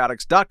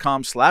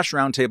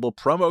zbiotics.com/roundtable,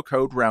 promo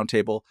code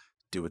roundtable.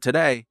 Do it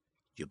today.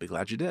 You'll be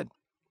glad you did.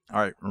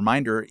 All right,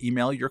 reminder,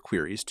 email your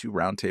queries to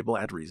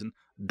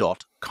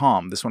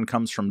roundtable@reason.com. This one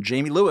comes from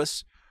Jamie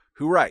Lewis,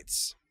 who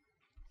writes,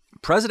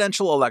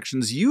 presidential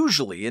elections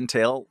usually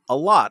entail a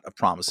lot of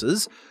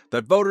promises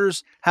that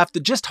voters have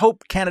to just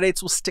hope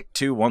candidates will stick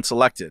to once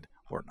elected,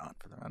 or not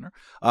for that matter.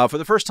 For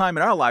the first time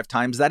in our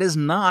lifetimes, that is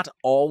not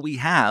all we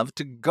have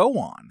to go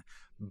on.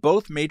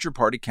 Both major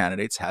party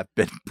candidates have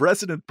been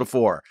president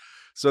before.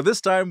 So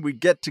this time we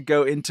get to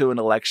go into an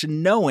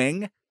election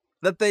knowing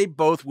that they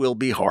both will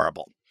be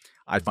horrible.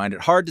 I find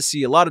it hard to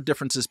see a lot of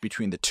differences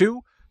between the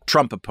two.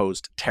 Trump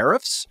opposed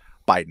tariffs.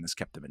 Biden has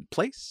kept them in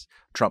place.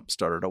 Trump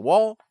started a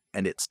wall,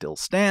 and it still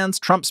stands.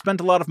 Trump spent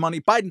a lot of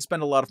money. Biden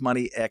spent a lot of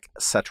money,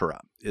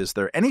 etc. Is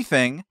there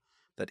anything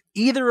that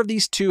either of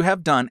these two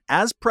have done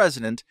as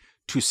president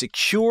to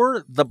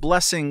secure the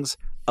blessings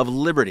of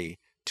liberty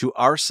to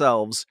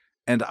ourselves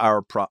and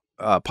our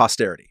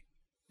posterity?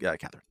 Yeah,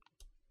 Catherine.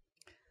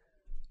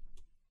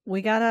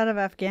 We got out of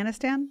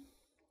Afghanistan,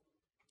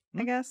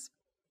 I guess.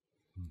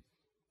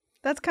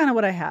 That's kind of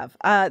what I have.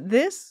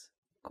 This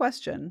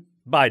question.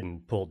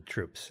 Biden pulled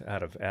troops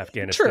out of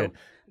Afghanistan. True.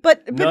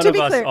 But none to be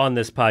of us clear, on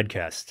this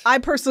podcast. I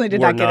personally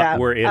did not get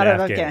out of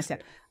Afghanistan.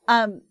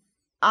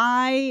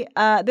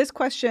 This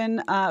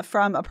question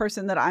from a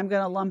person that I'm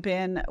going to lump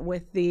in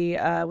with the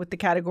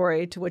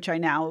category to which I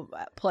now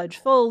pledge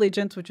full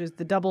allegiance, which is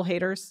the double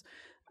haters.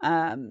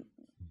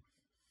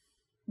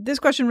 This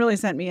question really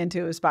sent me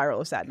into a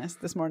spiral of sadness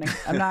this morning.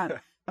 I'm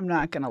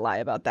not going to lie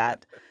about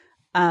that.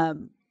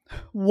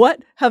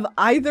 What have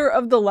either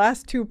of the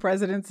last two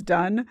presidents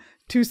done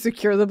to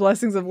secure the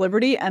blessings of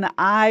liberty? And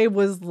I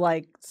was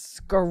like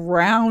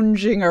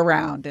scrounging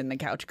around in the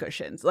couch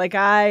cushions.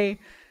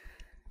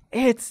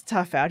 It's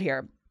tough out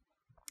here.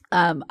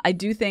 I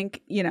do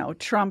think,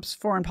 Trump's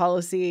foreign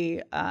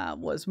policy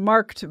was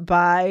marked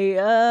by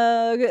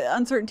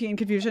uncertainty and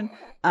confusion.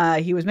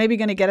 He was maybe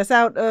going to get us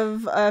out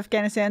of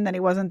Afghanistan. Then he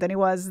wasn't. Then he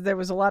was. There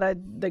was a lot of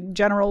the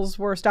generals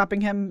were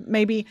stopping him.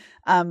 Maybe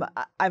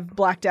I've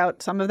blacked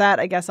out some of that.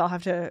 I guess I'll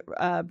have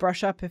to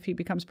brush up if he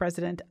becomes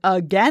president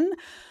again.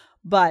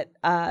 But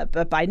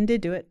Biden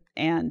did do it,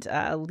 and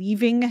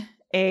leaving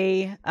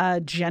a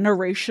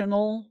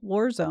generational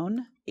war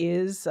zone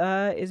is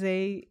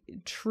a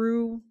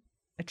true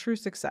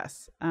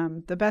success.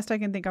 The best I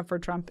can think of for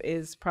Trump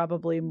is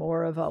probably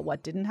more of a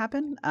what didn't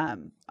happen.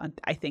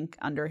 I think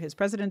under his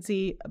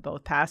presidency,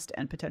 both past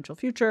and potential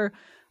future,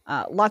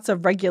 lots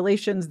of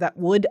regulations that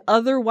would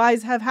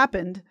otherwise have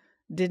happened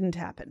didn't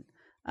happen.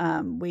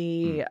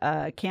 We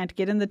can't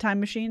get in the time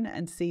machine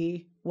and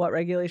see what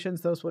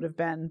regulations those would have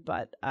been,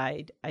 but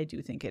I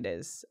do think it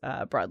is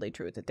broadly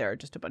true that there are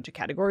just a bunch of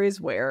categories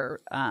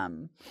where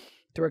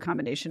through a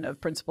combination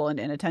of principle and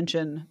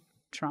inattention,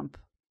 Trump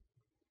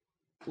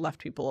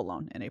left people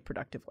alone in a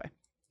productive way.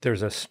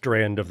 There's a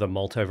strand of the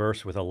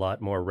multiverse with a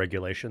lot more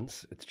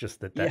regulations. It's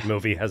just that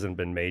movie hasn't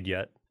been made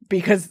yet.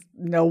 Because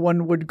no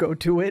one would go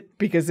to it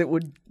because it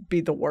would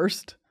be the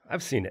worst.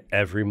 I've seen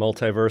every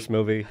multiverse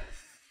movie.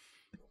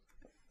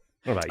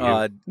 What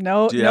about you?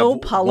 No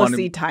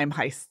policy time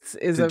heists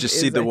is a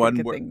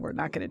thing we're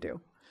not going to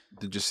do.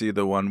 Did you see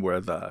the one where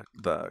the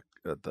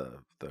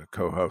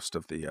co-host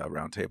of the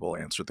roundtable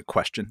answered the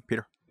question,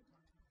 Peter?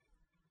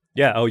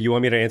 Yeah. Oh, you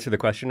want me to answer the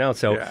question now?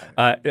 So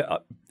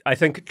I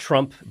think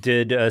Trump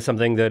did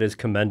something that is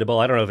commendable.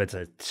 I don't know if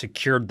it's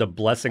secured the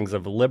blessings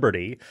of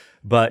liberty,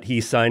 but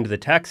he signed the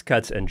Tax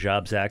Cuts and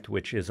Jobs Act,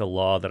 which is a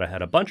law that I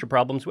had a bunch of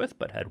problems with,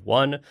 but had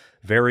one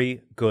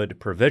very good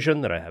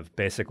provision that I have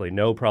basically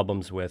no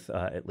problems with,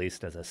 at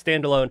least as a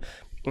standalone.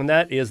 And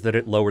that is that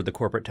it lowered the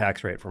corporate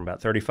tax rate from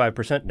about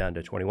 35% down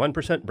to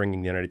 21%,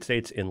 bringing the United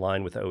States in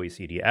line with the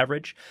OECD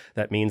average.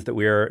 That means that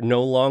we are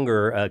no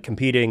longer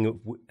competing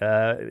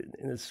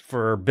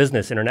for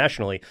business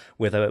internationally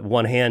with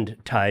one hand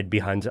tied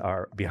behind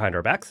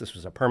our backs. This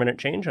was a permanent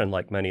change,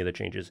 unlike many of the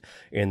changes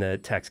in the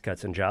Tax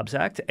Cuts and Jobs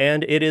Act.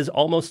 And it is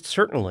almost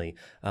certainly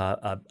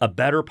a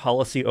better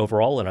policy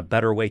overall and a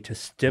better way to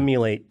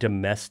stimulate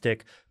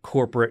domestic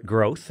corporate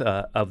growth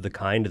of the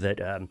kind that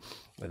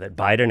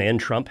Biden and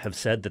Trump have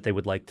said that they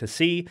would like to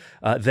see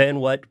than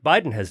what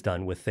Biden has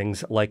done with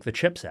things like the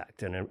CHIPS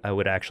Act. And I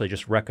would actually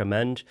just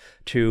recommend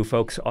to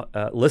folks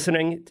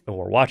listening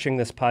or watching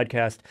this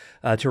podcast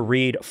to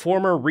read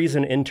former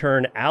Reason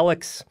intern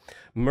Alex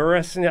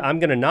Murasino. I'm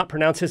going to not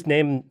pronounce his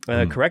name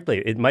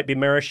correctly. It might be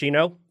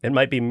Maraschino. It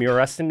might be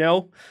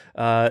Murasino.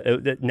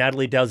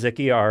 Natalie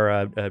Dalzicki,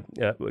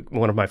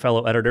 one of my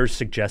fellow editors,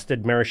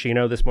 suggested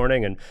maraschino this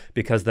morning. And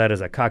because that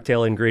is a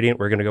cocktail ingredient,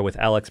 we're going to go with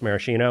Alex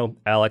Maraschino.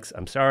 Alex,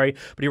 I'm sorry.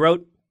 But he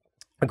wrote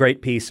a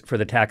great piece for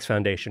the Tax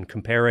Foundation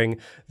comparing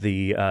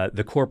the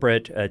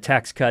corporate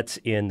tax cuts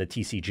in the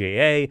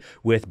TCJA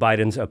with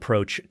Biden's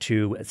approach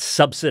to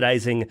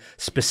subsidizing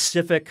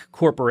specific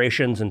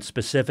corporations and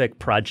specific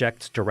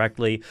projects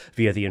directly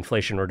via the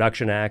Inflation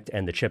Reduction Act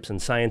and the CHIPS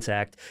and Science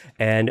Act,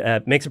 and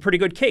makes a pretty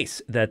good case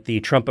that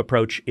the Trump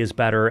approach is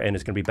better and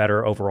is going to be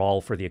better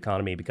overall for the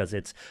economy because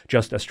it's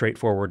just a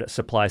straightforward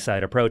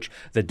supply-side approach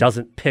that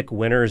doesn't pick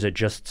winners. It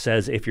just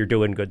says if you're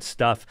doing good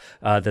stuff,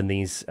 then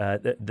this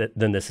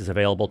is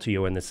available to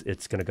you, and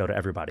it's going to go to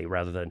everybody,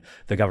 rather than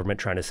the government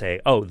trying to say,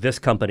 oh, this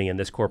company and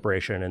this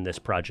corporation and this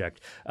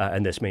project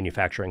and this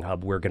manufacturing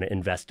hub, we're going to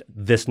invest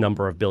this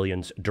number of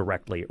billions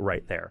directly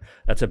right there.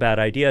 That's a bad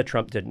idea.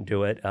 Trump didn't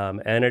do it,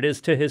 and it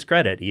is to his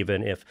credit,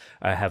 even if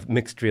I have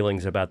mixed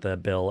feelings about the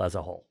bill as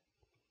a whole.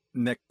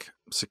 Nick,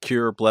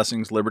 secure,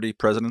 blessings, liberty,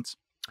 presidents?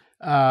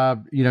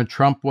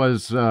 Trump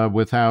was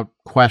without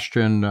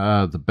question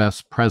the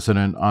best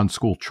president on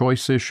school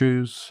choice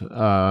issues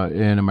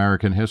in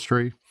American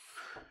history.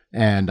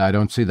 And I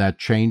don't see that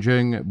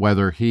changing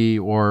whether he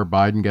or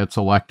Biden gets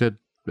elected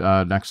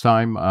next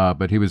time.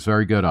 But he was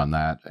very good on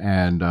that.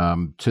 And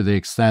to the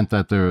extent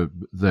that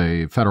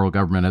the federal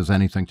government has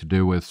anything to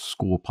do with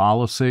school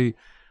policy,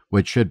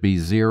 which should be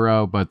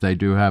zero, but they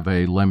do have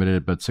a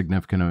limited but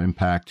significant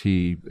impact,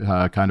 he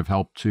kind of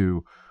helped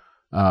to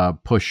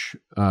push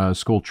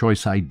school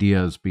choice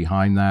ideas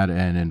behind that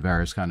and in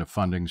various kind of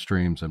funding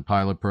streams and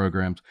pilot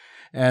programs.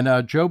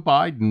 And Joe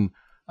Biden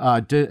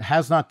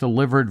has not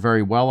delivered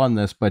very well on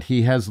this, but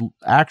he has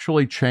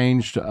actually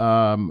changed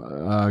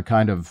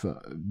kind of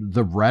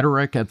the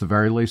rhetoric, at the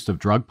very least, of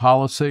drug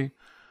policy.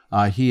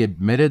 He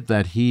admitted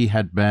that he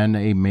had been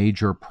a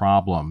major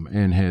problem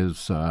in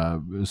his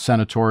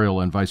senatorial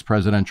and vice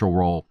presidential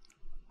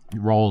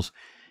roles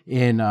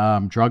in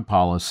drug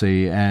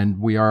policy, and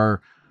we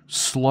are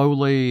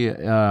slowly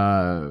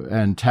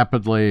and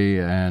tepidly,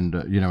 and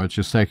it's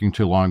just taking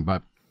too long,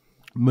 but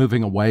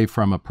moving away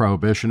from a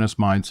prohibitionist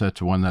mindset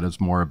to one that is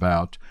more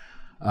about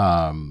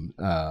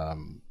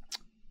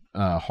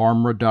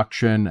harm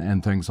reduction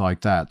and things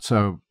like that.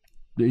 So,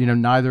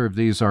 neither of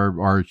these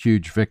are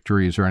huge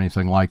victories or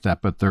anything like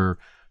that, but they're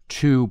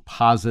two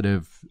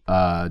positive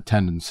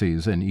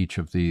tendencies in each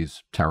of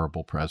these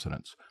terrible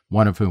presidents,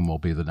 one of whom will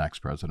be the next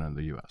president of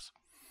the U.S.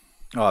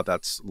 Oh,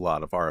 that's a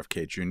lot of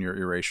RFK Jr.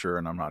 erasure,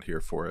 and I'm not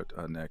here for it,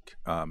 Nick.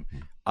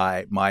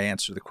 My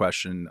answer to the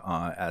question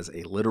as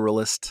a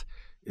literalist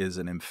is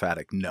an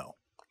emphatic no.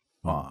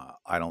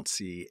 I don't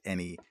see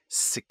any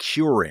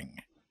securing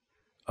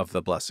of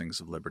the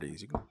blessings of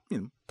liberties.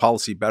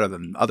 Policy better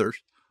than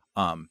others.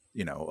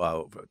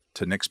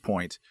 To Nick's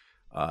point,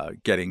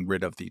 getting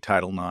rid of the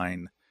Title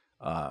IX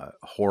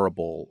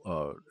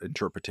horrible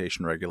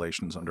interpretation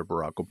regulations under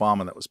Barack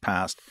Obama that was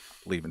passed,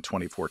 I believe in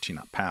 2014,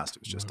 not passed,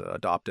 it was just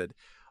adopted.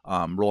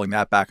 Rolling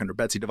that back under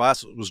Betsy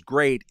DeVos was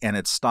great, and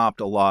it stopped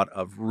a lot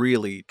of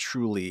really,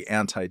 truly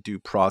anti-due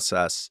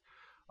process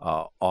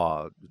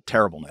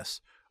terribleness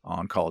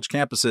on college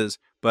campuses.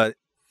 But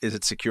is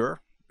it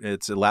secure?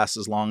 It lasts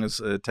as long as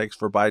it takes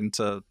for Biden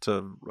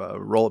to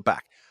roll it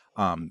back.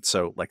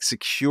 So like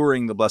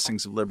securing the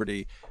blessings of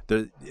liberty,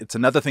 it's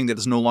another thing that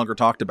is no longer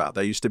talked about.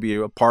 That used to be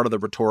a part of the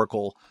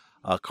rhetorical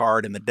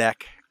card in the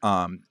deck.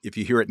 If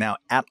you hear it now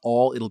at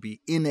all, it'll be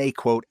in a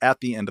quote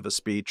at the end of a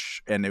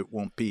speech, and it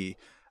won't be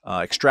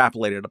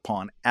extrapolated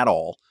upon at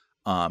all.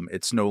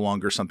 It's no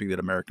longer something that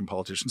American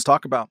politicians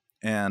talk about.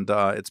 And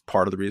it's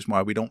part of the reason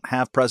why we don't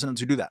have presidents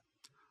who do that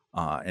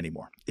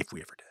anymore, if we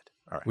ever did.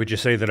 All right. Would you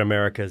say that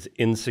America is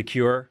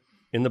insecure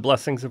in the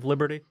blessings of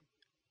liberty?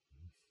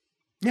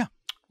 Yeah.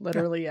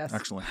 Literally, yes.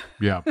 Excellent.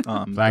 Yeah.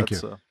 Thank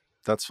you.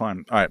 That's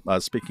fine. All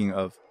right. Speaking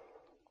of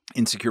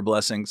insecure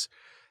blessings,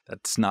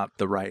 that's not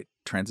the right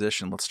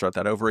transition. Let's start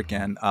that over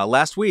again.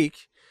 Last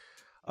week,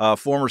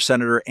 Former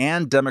senator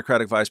and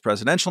Democratic vice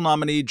presidential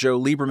nominee Joe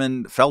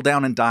Lieberman fell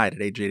down and died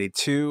at age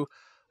 82.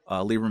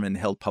 Lieberman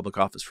held public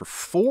office for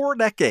 4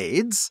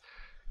 decades.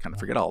 Kind of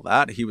forget all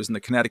that. He was in the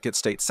Connecticut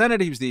State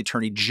Senate. He was the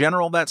Attorney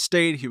General of that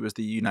state. He was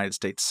the United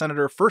States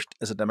Senator, first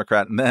as a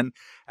Democrat, and then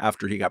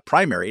after he got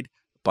primaried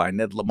by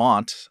Ned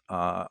Lamont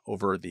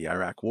over the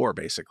Iraq War,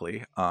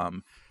 basically,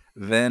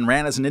 then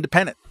ran as an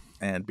independent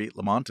and beat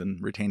Lamont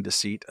and retained his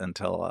seat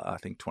until, I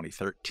think,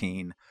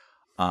 2013.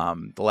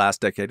 The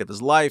last decade of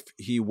his life,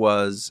 he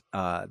was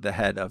the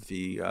head of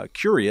the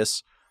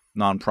Curious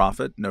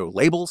nonprofit, No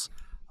Labels,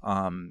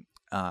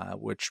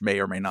 which may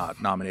or may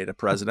not nominate a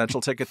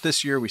presidential ticket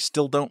this year. We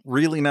still don't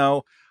really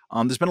know.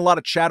 There's been a lot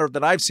of chatter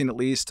that I've seen, at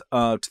least,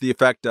 to the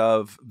effect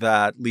of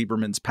that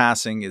Lieberman's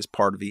passing is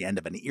part of the end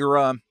of an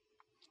era.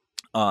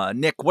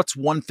 Nick, what's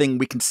one thing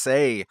we can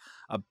say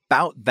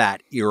about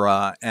that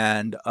era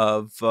and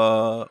of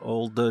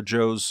old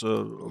Joe's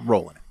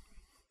role in it?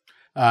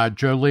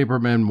 Joe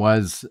Lieberman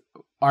was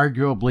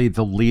arguably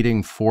the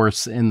leading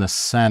force in the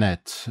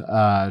Senate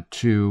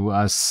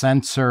to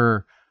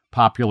censor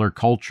popular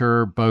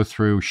culture, both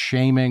through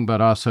shaming, but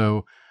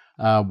also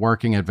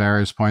working at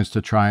various points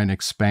to try and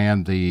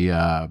expand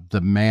the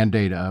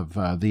mandate of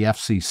the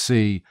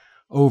FCC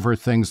over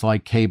things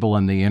like cable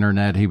and the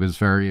internet. He was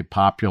very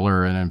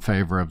popular and in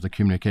favor of the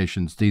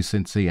Communications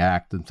Decency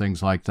Act and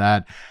things like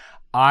that.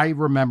 I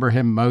remember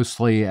him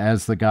mostly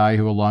as the guy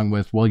who, along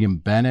with William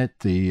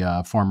Bennett,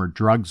 the former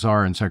drug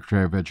czar and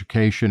Secretary of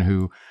Education,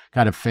 who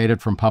kind of faded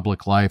from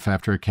public life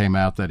after it came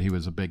out that he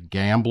was a big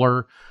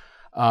gambler,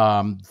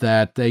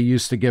 that they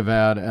used to give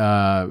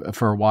out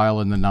for a while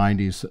in the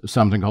 90s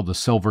something called the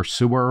Silver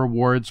Sewer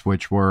Awards,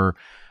 which were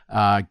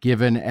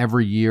given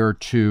every year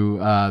to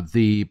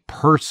the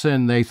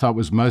person they thought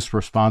was most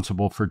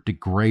responsible for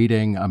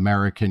degrading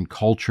American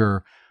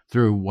culture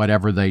through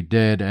whatever they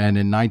did. And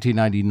in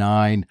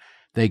 1999,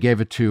 they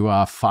gave it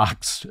to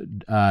Fox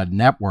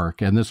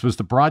Network, and this was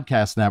the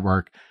broadcast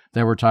network.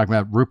 They were talking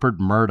about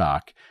Rupert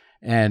Murdoch,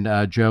 and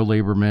Joe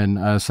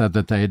Lieberman said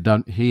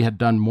that he had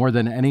done more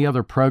than any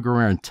other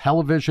programmer in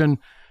television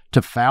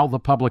to foul the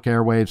public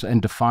airwaves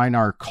and define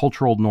our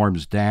cultural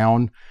norms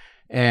down.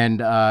 And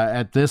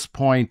at this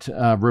point,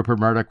 Rupert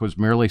Murdoch was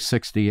merely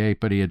 68,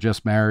 but he had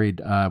just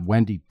married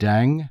Wendy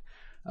Deng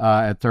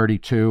at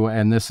 32,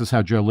 and this is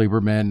how Joe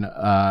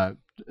Lieberman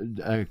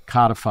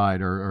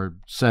codified or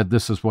said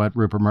this is what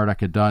Rupert Murdoch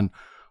had done.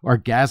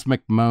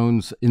 Orgasmic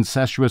moans,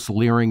 incestuous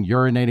leering,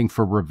 urinating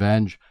for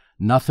revenge.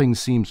 Nothing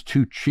seems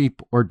too cheap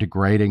or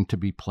degrading to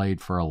be played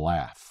for a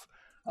laugh.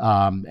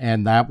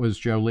 And that was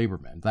Joe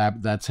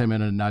Lieberman. That's him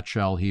in a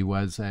nutshell. He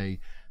was a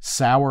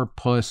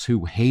sourpuss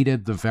who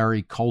hated the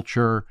very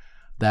culture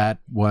that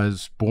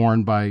was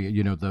born by,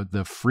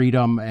 the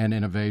freedom and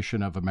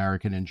innovation of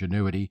American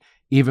ingenuity,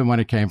 even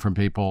when it came from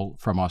people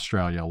from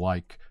Australia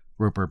like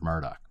Rupert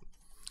Murdoch.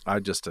 I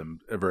just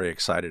am very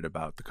excited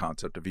about the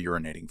concept of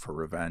urinating for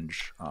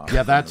revenge.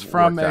 That's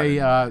from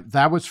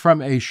that was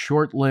from a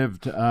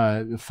short-lived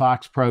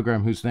Fox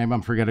program whose name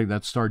I'm forgetting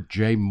that starred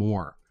Jay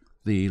Moore,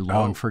 the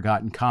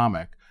long-forgotten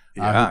comic,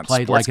 who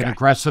played like an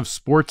aggressive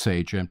sports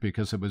agent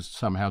because it was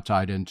somehow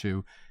tied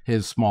into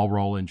his small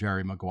role in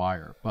Jerry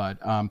Maguire. But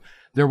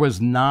there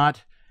was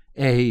not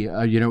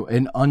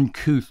an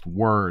uncouth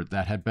word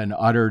that had been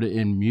uttered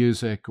in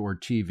music or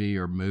TV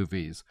or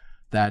movies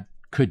that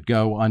could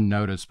go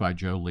unnoticed by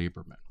Joe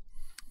Lieberman.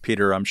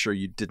 Peter, I'm sure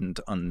you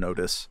didn't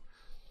unnotice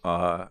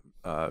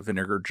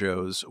Vinegar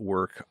Joe's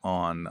work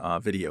on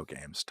video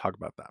games. Talk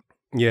about that.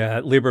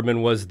 Yeah,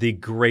 Lieberman was the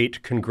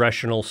great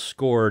congressional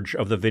scourge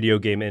of the video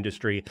game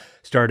industry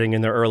starting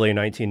in the early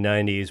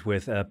 1990s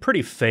with a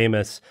pretty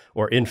famous,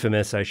 or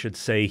infamous, I should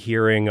say,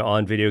 hearing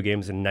on video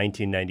games in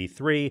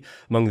 1993.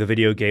 Among the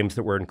video games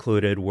that were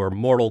included were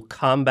Mortal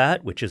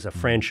Kombat, which is a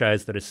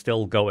franchise that is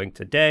still going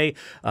today,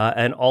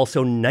 and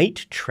also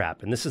Night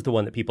Trap. And this is the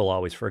one that people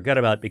always forget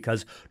about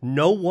because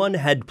no one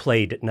had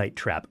played Night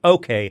Trap.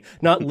 Okay,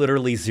 not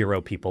literally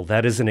 0 people.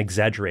 That is an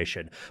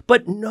exaggeration.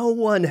 But no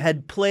one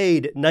had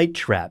played Night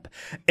Trap.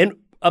 And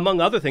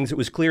among other things, it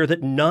was clear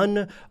that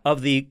none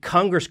of the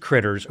Congress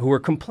critters who were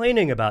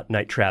complaining about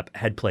Night Trap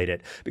had played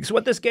it. Because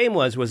what this game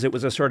was it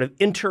was a sort of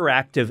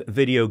interactive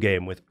video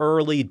game with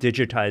early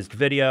digitized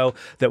video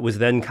that was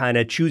then kind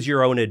of choose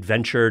your own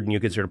adventure, and you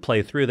could sort of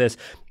play through this.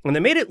 And they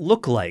made it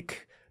look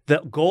like the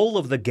goal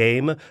of the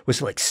game was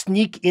to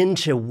sneak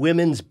into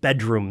women's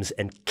bedrooms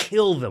and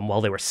kill them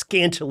while they were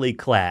scantily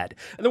clad.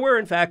 And there were,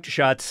 in fact,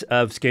 shots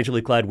of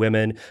scantily clad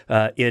women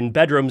in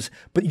bedrooms,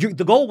 but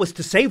the goal was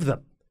to save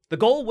them. The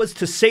goal was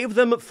to save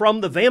them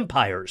from the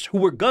vampires who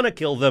were going to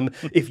kill them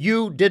if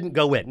you didn't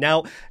go in.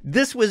 Now,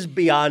 this was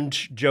beyond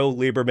Joe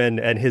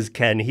Lieberman and his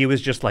ken. He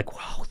was just like,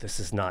 wow, this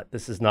is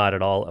not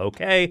at all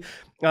okay.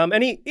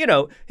 And he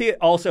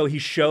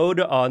showed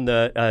on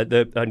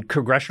the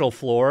congressional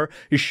floor,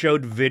 he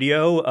showed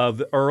video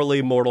of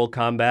early Mortal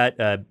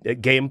Kombat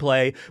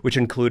gameplay, which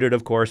included,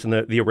 of course, in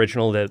the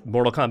original, the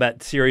Mortal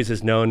Kombat series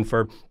is known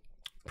for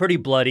pretty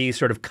bloody,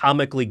 sort of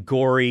comically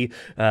gory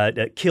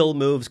kill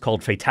moves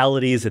called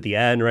fatalities at the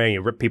end, right?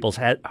 You rip people's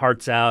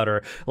hearts out,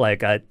 or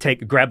like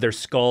grab their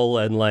skull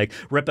and like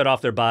rip it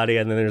off their body,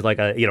 and then there's like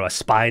a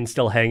spine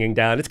still hanging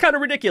down. It's kind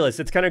of ridiculous.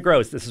 It's kind of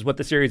gross. This is what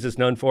the series is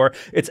known for.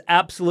 It's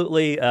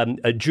absolutely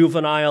a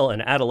juvenile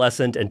and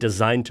adolescent and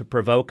designed to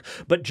provoke.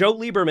 But Joe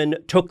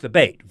Lieberman took the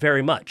bait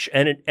very much,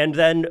 and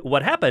then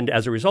what happened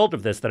as a result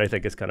of this that I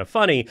think is kind of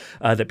funny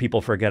that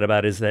people forget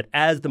about is that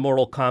as the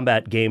Mortal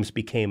Kombat games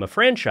became a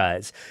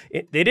franchise,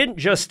 they didn't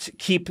just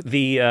keep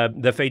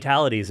the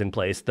fatalities in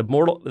place.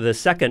 The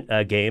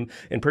second game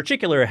in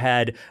particular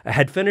had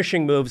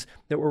finishing moves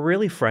that were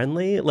really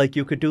friendly. Like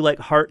you could do like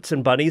hearts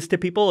and bunnies to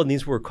people, and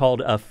these were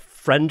called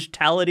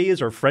friendtalities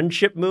or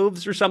friendship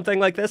moves or something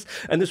like this.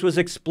 And this was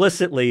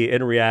explicitly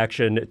in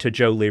reaction to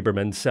Joe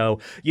Lieberman. So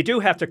you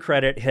do have to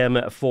credit him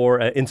for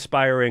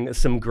inspiring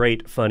some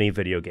great, funny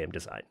video game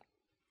design.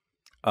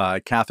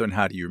 Katherine,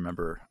 how do you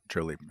remember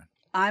Joe Lieberman?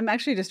 I'm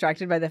actually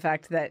distracted by the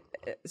fact that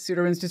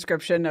Suderman's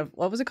description of,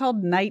 what was it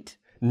called? Night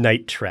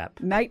Trap.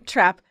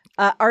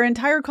 Our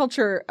entire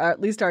culture,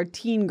 at least our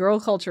teen girl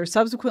culture,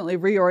 subsequently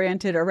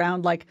reoriented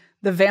around like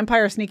the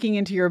vampire sneaking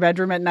into your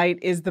bedroom at night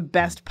is the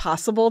best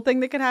possible thing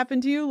that could happen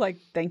to you. Like,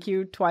 thank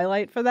you,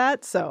 Twilight, for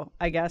that. So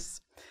I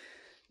guess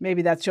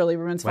maybe that's Joe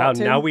Lieberman's fault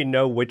too. Wow, now we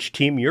know which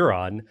team you're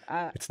on.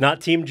 It's not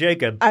Team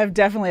Jacob. I've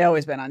definitely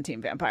always been on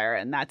Team Vampire,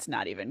 and that's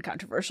not even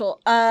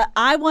controversial.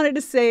 I wanted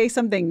to say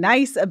something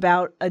nice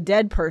about a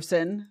dead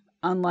person,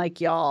 unlike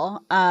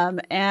y'all.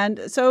 And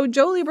so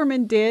Joe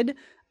Lieberman did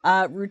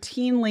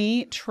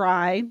routinely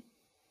try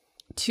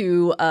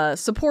to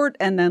support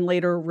and then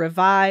later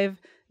revive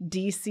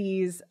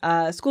DC's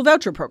school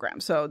voucher program.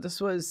 So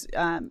this was,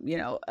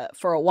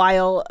 for a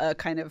while,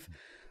 kind of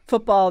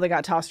football that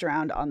got tossed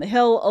around on the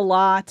Hill a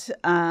lot.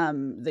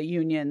 The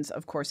unions,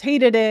 of course,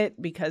 hated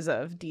it because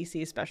of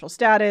DC's special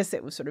status.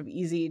 It was sort of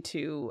easy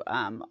to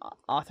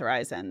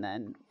authorize and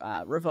then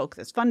revoke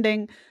this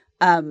funding.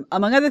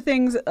 Among other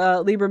things,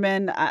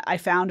 Lieberman, I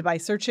found by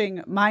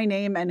searching my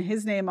name and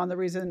his name on the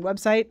Reason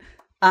website,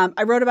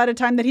 I wrote about a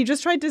time that he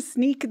just tried to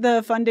sneak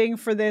the funding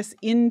for this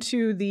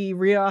into the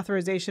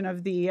reauthorization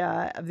of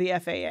the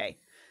FAA.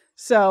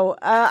 So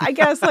I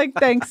guess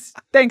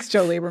thanks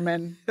Joe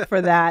Lieberman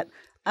for that.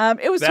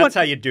 It was that's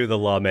how you do the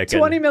lawmaking.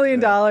 $20 million.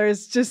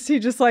 He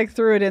just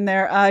threw it in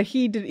there.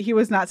 He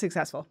was not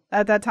successful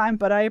at that time,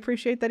 but I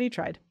appreciate that he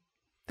tried.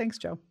 Thanks,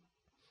 Joe.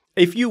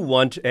 If you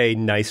want a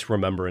nice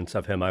remembrance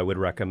of him, I would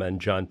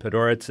recommend John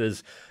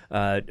Podoritz's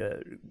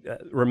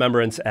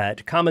remembrance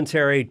at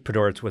Commentary.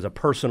 Podoritz was a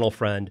personal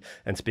friend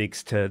and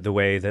speaks to the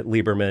way that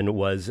Lieberman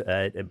was,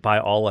 by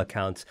all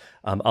accounts,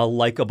 a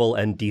likable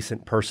and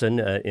decent person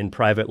in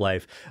private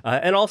life,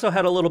 and also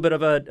had a little bit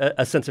of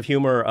a sense of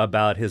humor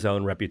about his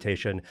own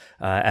reputation.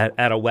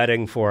 At a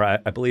wedding for, I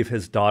believe,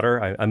 his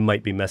daughter, I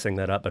might be messing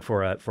that up, but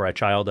for a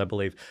child, I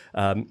believe,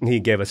 he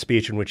gave a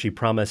speech in which he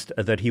promised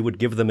that he would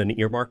give them an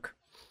earmark,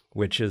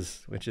 which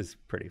is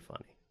pretty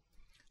funny.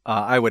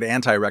 I would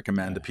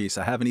anti-recommend a piece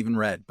I haven't even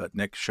read, but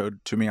Nick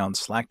showed to me on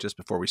Slack just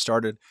before we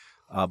started,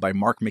 by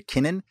Mark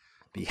McKinnon,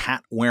 the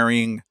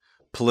hat-wearing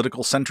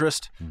political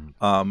centrist,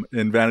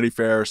 in Vanity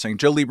Fair, saying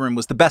Joe Lieberman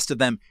was the best of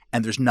them,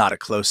 and there's not a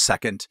close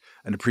second.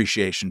 An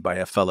appreciation by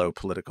a fellow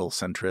political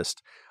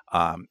centrist.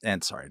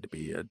 And sorry to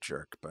be a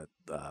jerk, but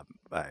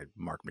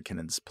Mark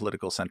McKinnon's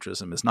political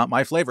centrism is not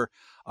my flavor.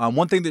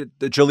 One thing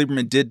that Joe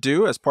Lieberman did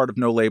do as part of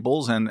No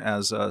Labels and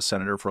as a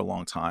senator for a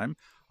long time,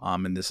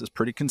 and this is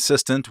pretty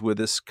consistent with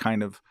this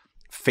kind of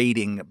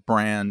fading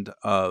brand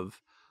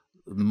of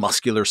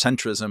muscular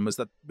centrism, is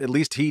that at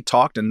least he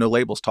talked, and No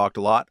Labels talked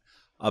a lot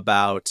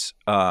about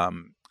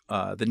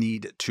the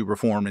need to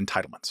reform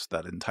entitlements,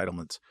 that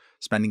entitlements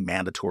spending,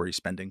 mandatory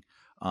spending,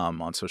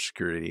 on Social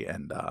Security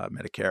and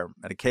Medicare,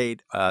 Medicaid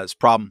is a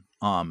problem,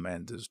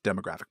 and this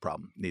demographic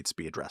problem needs to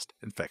be addressed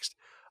and fixed.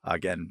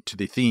 Again, to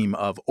the theme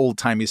of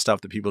old-timey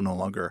stuff that people no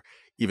longer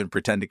even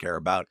pretend to care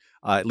about.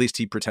 At least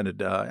he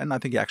pretended, and I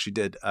think he actually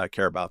did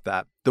care about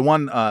that.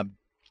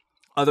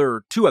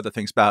 The two other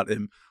things about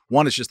him.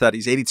 One is just that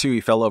he's 82. He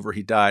fell over.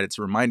 He died. It's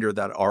a reminder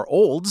that our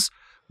olds,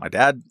 my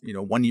dad,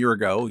 1 year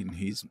ago, and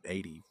he's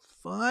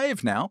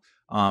 85 now,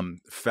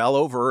 fell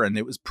over, and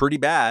it was pretty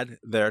bad.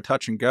 They're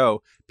touch and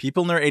go.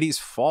 People in their 80s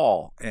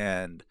fall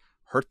and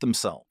hurt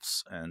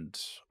themselves. And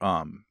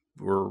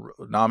we're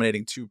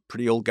nominating two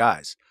pretty old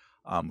guys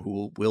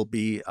who will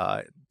be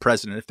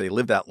president if they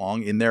live that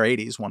long in their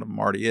 80s. One of them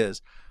already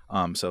is.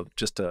 So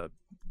just to,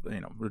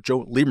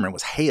 Joe Lieberman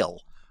was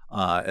hale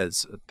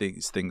as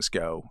these things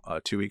go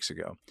 2 weeks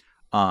ago.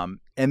 And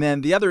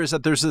then the other is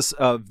that there's this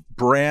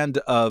brand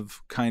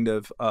of kind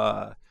of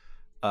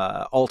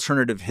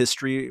alternative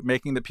history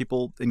making that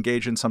people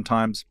engage in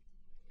sometimes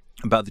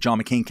about the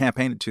John McCain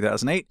campaign in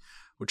 2008,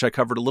 which I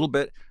covered a little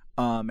bit.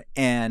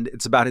 And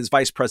it's about his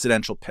vice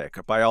presidential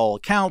pick. By all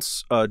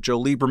accounts,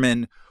 Joe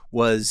Lieberman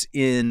was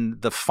in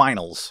the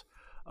finals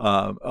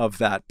of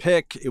that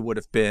pick. It would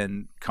have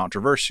been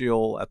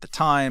controversial at the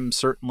time,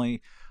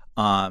 certainly.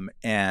 And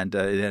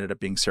it ended up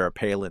being Sarah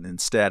Palin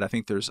instead. I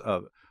think there's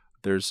a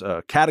there's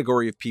a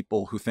category of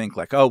people who think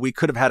like, oh, we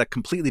could have had a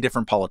completely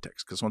different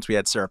politics because once we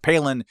had Sarah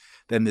Palin,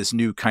 then this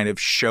new kind of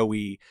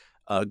showy,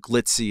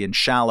 glitzy and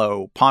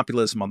shallow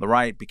populism on the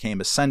right became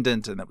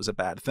ascendant, and that was a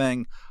bad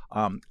thing.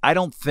 I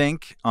don't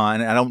think,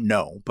 and I don't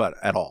know, but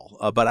at all,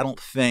 but I don't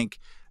think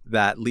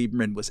that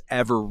Lieberman was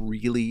ever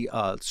really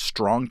a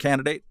strong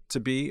candidate to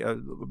be.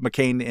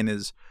 McCain in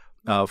his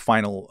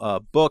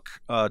final book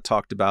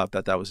talked about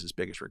that was his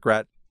biggest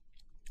regret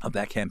of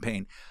that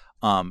campaign.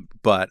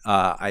 But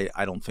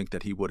I don't think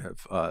that he would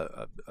have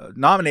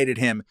nominated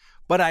him.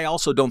 But I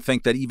also don't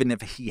think that even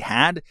if he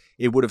had,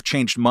 it would have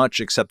changed much,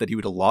 except that he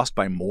would have lost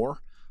by more,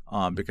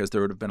 because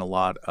there would have been a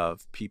lot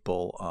of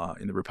people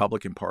in the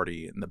Republican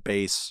Party in the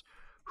base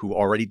who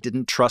already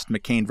didn't trust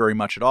McCain very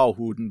much at all,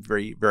 who wouldn't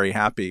very, very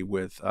happy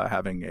with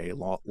having a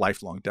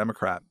lifelong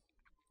Democrat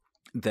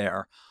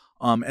there.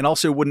 And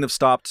also wouldn't have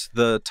stopped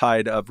the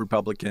tide of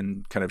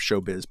Republican kind of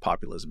showbiz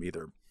populism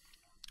either.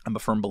 I'm a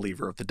firm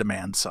believer of the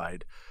demand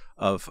side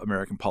of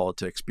American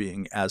politics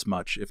being as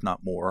much, if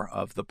not more,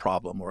 of the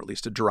problem, or at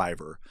least a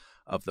driver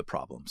of the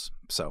problems.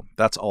 So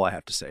that's all I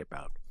have to say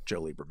about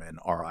Joe Lieberman,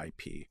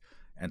 R.I.P.,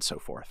 and so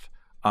forth.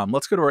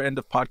 Let's go to our end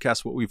of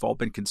podcast, what we've all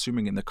been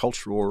consuming in the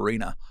cultural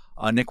arena.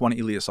 Nick, why don't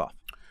you lead us off?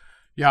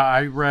 Yeah,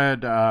 I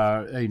read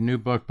a new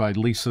book by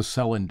Lisa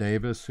Sellen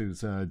Davis,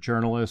 who's a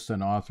journalist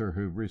and author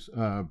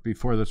who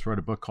before this wrote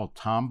a book called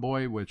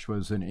Tomboy, which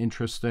was an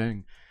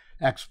interesting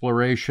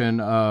exploration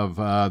of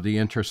the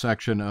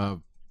intersection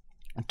of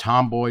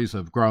tomboys,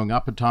 of growing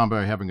up a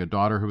tomboy, having a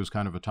daughter who was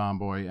kind of a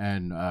tomboy,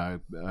 and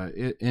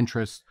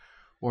interests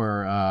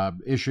or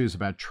issues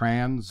about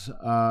trans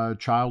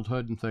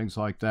childhood and things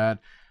like that.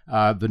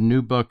 The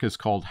new book is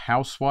called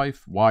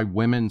Housewife: Why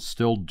Women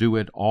Still Do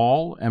It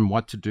All and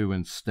What to Do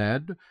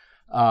Instead.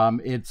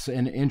 It's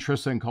an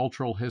interesting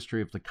cultural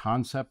history of the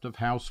concept of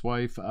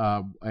housewife.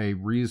 A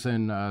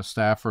Reason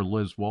staffer,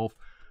 Liz Wolfe,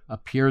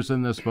 appears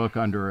in this book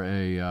under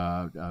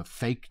a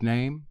fake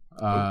name.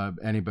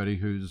 Anybody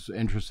who's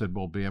interested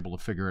will be able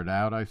to figure it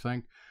out, I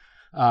think.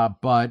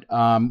 But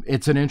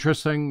it's an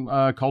interesting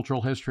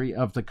cultural history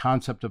of the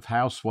concept of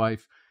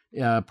housewife,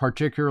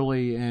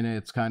 particularly in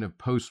its kind of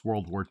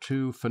post-World War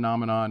II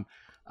phenomenon.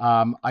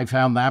 I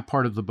found that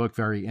part of the book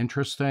very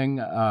interesting.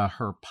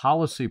 Her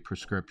policy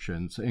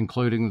prescriptions,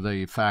 including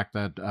the fact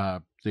that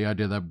the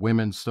idea that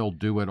women still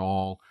do it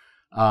all.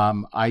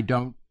 I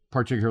don't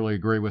particularly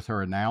agree with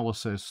her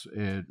analysis,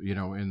 in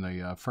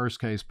the first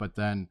case, but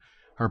then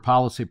her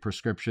policy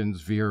prescriptions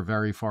veer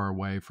very far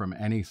away from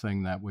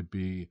anything that would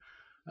be,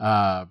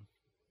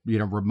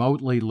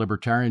 remotely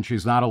libertarian.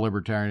 She's not a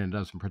libertarian and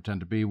doesn't pretend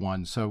to be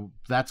one. So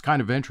that's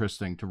kind of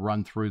interesting to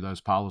run through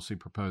those policy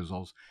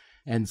proposals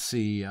and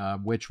see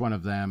which one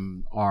of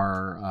them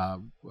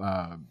are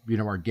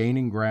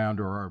gaining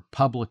ground or are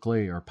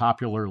publicly or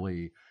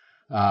popularly,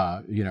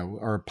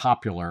 or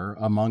popular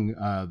among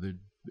the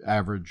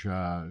average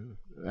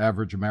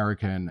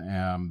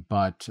American.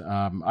 But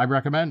I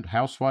recommend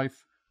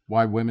Housewife: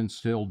 Why Women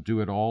Still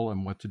Do It All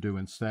and What to Do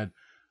Instead,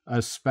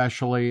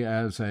 especially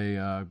as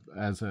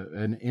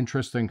an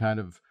interesting kind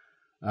of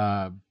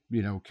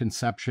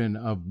conception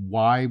of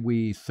why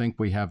we think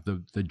we have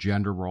the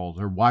gender roles,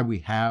 or why we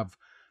have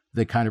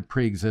the kind of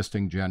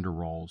pre-existing gender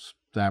roles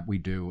that we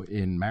do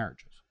in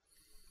marriages.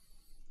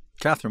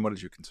 Katherine, what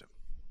did you consume?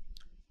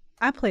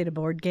 I played a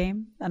board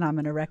game, and I'm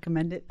going to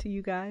recommend it to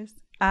you guys.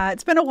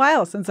 It's been a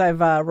while since I've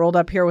rolled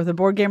up here with a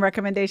board game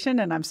recommendation,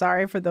 and I'm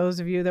sorry for those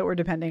of you that were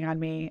depending on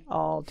me,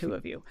 all two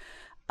of you.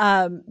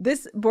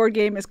 This board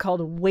game is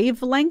called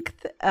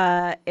Wavelength,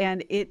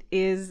 and it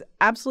is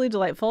absolutely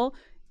delightful.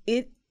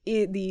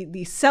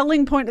 The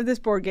selling point of this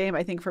board game,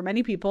 I think, for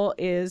many people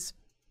is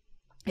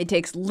it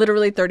takes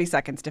literally 30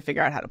 seconds to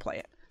figure out how to play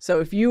it. So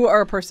if you are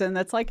a person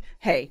that's like,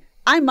 hey,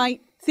 I might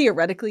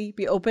theoretically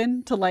be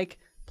open to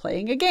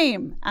playing a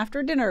game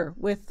after dinner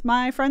with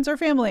my friends or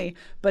family.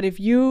 But if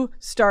you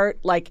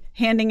start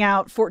handing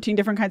out 14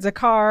 different kinds of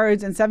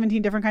cards and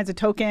 17 different kinds of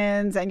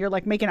tokens, and you're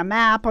making a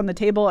map on the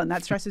table and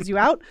that stresses you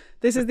out,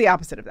 this is the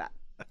opposite of that.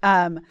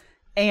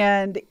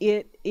 And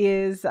it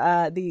is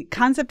the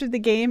concept of the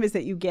game is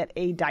that you get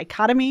a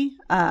dichotomy.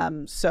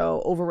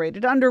 So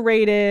overrated,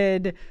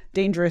 underrated,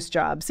 dangerous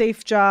job,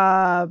 safe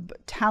job,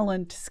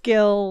 talent,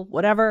 skill,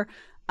 whatever.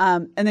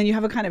 And then you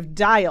have a kind of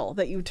dial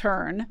that you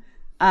turn.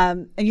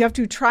 And you have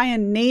to try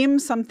and name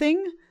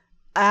something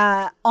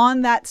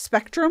on that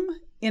spectrum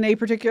in a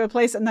particular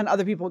place, and then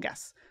other people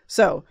guess.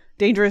 So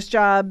dangerous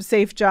job,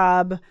 safe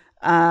job.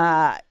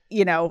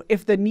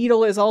 If the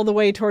needle is all the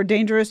way toward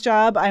dangerous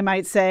job, I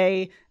might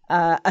say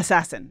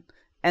assassin.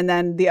 And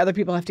then the other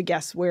people have to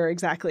guess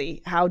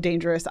how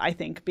dangerous I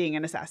think being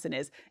an assassin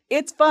is.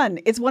 It's fun.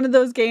 It's one of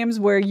those games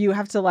where you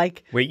have to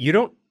Wait, you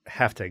don't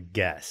have to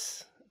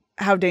guess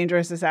how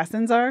dangerous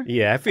assassins are?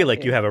 Yeah, I feel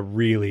like you have a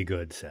really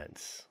good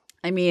sense.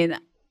 I mean,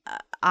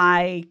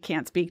 I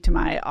can't speak to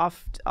my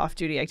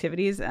off-duty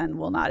activities and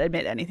will not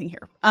admit anything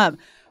here.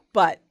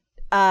 But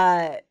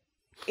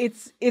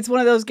it's one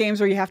of those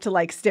games where you have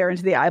to stare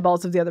into the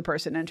eyeballs of the other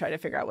person and try to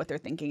figure out what they're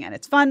thinking, and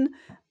it's fun.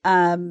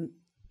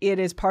 It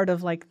is part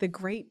of the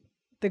great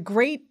the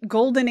great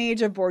golden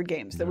age of board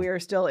games that we are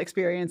still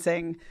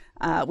experiencing.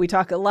 We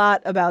talk a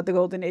lot about the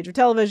golden age of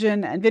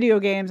television and video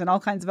games and all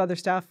kinds of other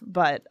stuff,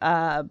 but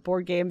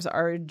board games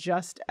are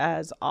just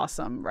as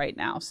awesome right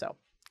now. So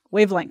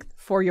Wavelength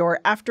for your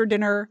after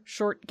dinner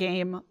short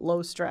game,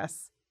 low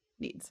stress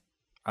needs.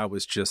 I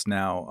was just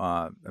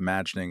now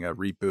imagining a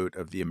reboot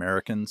of The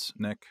Americans,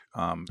 Nick,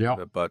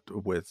 but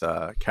with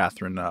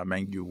Katherine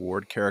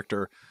Mangu-Ward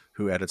character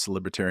who edits a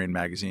libertarian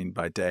magazine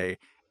by day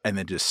and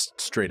then just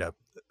straight up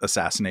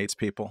assassinates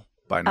people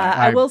by night.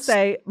 I will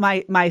say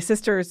my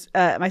sister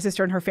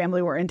and her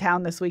family were in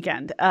town this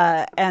weekend,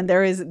 and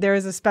there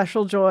is a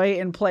special joy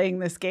in playing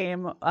this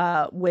game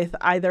with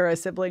either a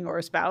sibling or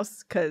a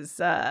spouse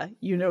because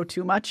you know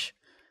too much.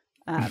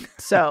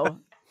 So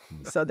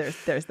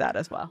there's that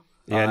as well.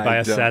 Yeah, and by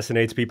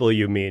assassinates people,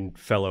 you mean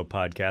fellow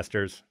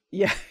podcasters.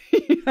 Yeah.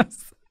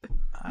 Yes.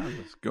 I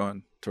was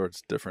going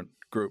towards different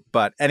group,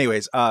 but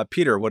anyways,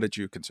 Peter, what did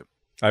you consume?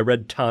 I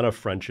read Tana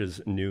French's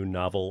new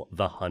novel,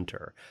 The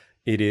Hunter.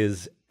 It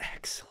is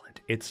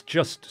excellent. It's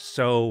just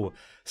so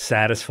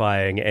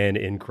satisfying and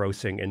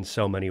engrossing in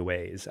so many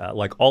ways.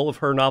 Like all of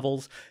her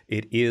novels,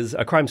 it is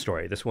a crime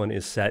story. This one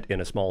is set in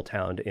a small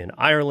town in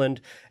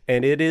Ireland,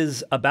 and it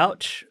is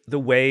about the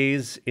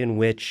ways in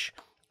which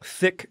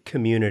thick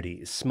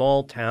communities,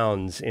 small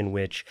towns in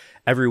which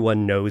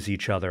everyone knows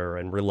each other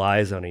and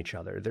relies on each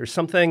other. There's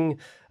something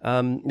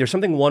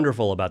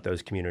wonderful about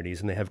those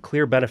communities, and they have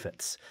clear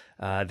benefits.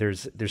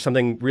 There's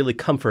something really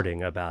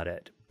comforting about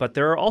it. But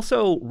there are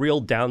also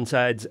real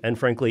downsides and,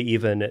 frankly,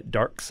 even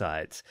dark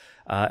sides.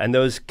 And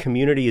those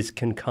communities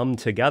can come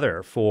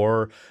together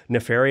for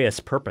nefarious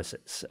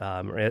purposes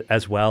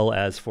as well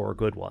as for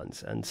good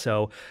ones. And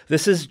so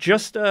this is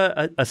just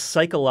a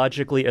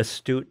psychologically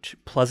astute,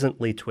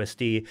 pleasantly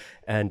twisty,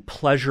 and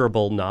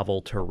pleasurable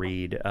novel to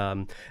read.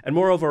 And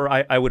moreover,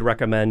 I would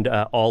recommend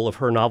all of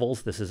her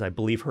novels. This is, I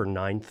believe, her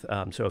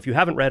 9th. So if you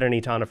haven't read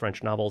any Tana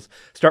French novels,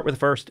 start with the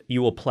first.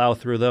 You will plow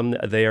through them.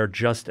 They are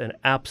just an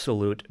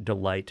absolute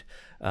delight.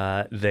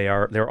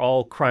 They're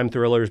all crime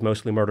thrillers,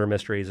 mostly murder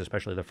mysteries,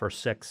 especially the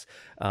first 6.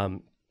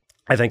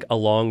 I think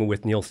along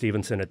with Neil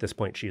Stephenson at this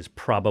point, she is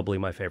probably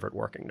my favorite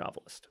working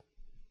novelist.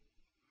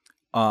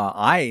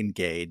 I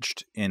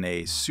engaged in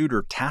a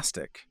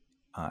suitor-tastic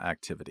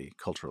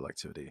cultural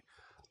activity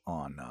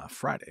on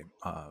Friday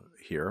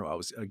here. I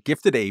was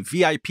gifted a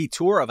VIP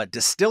tour of a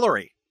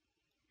distillery,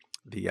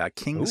 the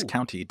Kings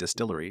County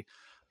Distillery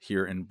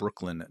here in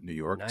Brooklyn, New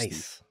York. Nice.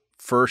 It's the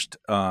first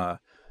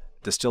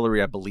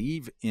distillery, I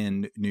believe,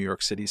 in New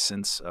York City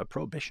since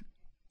Prohibition.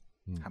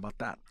 How about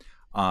that?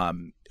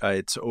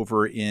 It's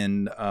over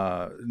in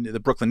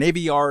the Brooklyn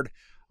Navy Yard,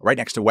 right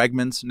next to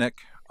Wegmans, Nick.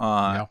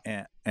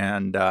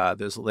 And they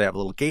have a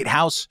little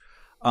gatehouse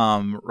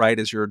right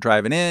as you're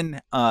driving in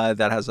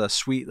that has a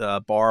sweet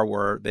bar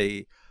where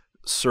they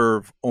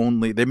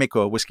make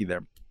a whiskey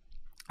there.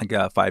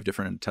 Like 5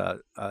 different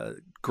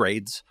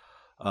grades.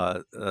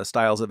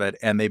 Styles of it,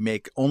 and they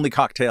make only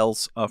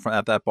cocktails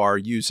at that bar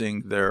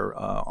using their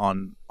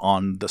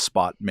on the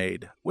spot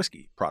made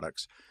whiskey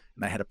products.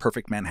 And I had a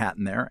perfect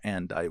Manhattan there,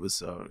 and it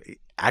was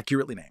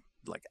accurately named,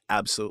 like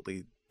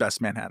absolutely best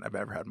Manhattan I've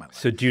ever had in my life.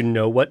 So do you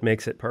know what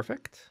makes it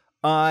perfect?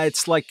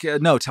 It's like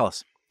no, tell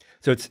us.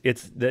 So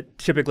it's that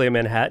typically a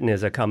Manhattan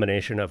is a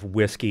combination of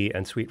whiskey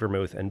and sweet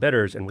vermouth and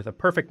bitters, and with a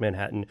perfect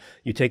Manhattan,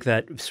 you take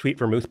that sweet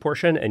vermouth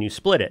portion and you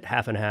split it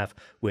half and half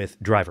with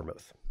dry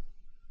vermouth.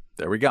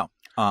 There we go.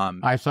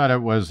 I thought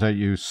it was that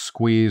you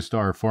squeezed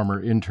our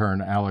former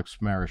intern, Alex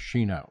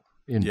Maraschino,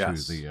 into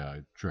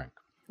the drink.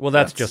 Well,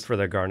 that's just for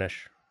the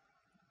garnish.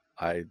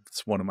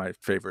 It's one of my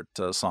favorite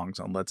songs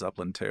on Led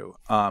Zeppelin, too.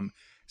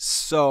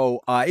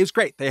 So it was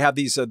great. They have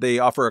these, they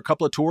offer a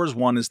couple of tours.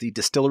 One is the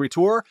distillery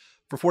tour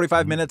for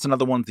 45 minutes.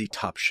 Another one's the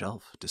top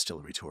shelf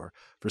distillery tour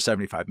for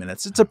 75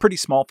 minutes. It's a pretty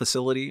small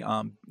facility,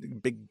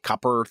 big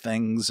copper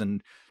things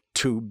and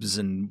tubes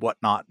and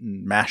whatnot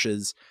and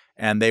mashes.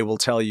 And they will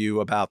tell you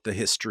about the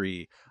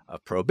history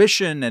of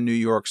Prohibition and New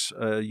York's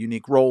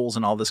unique roles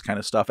and all this kind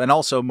of stuff. And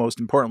also, most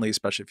importantly,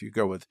 especially if you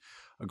go with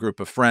a group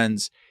of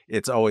friends,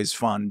 it's always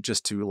fun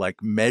just to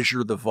like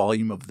measure the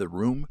volume of the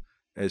room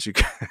as you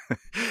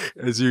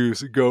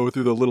go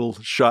through the little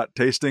shot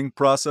tasting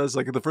process.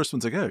 Like the first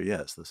one's like, oh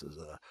yes,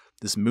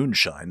 this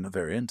moonshine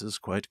variant is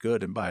quite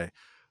good, and by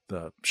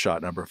the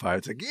shot number 5,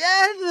 it's like,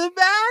 yeah, the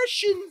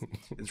passion.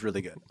 It's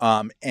really good.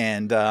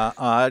 And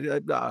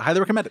I highly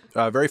recommend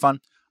it. Very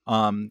fun.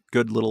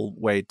 Good little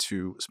way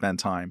to spend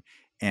time.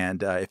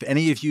 And if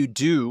any of you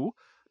do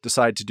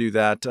decide to do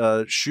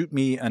that, shoot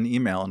me an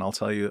email and I'll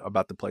tell you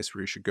about the place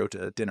where you should go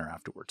to dinner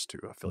afterwards to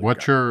fill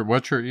What's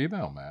your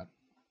email, Matt?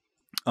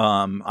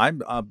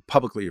 I'm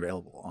publicly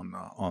available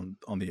on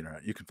the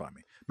internet. You can find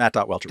me.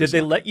 Matt.Welch. Did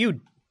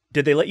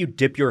they let you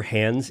dip your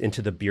hands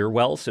into the beer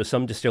well? So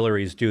some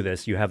distilleries do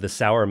this. You have the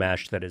sour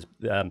mash that is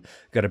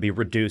got to be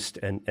reduced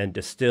and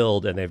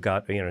distilled, and they've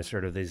got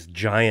sort of these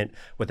giant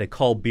what they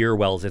call beer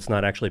wells. It's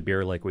not actually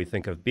beer like we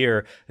think of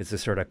beer. It's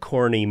this sort of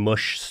corny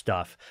mush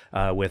stuff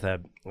with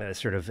a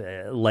sort of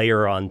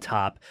layer on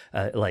top,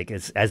 like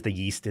as the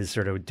yeast is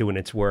sort of doing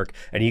its work.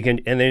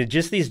 And they're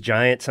just these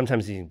giant,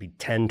 sometimes they can be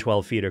 10,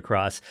 12 feet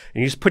across,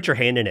 and you just put your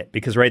hand in it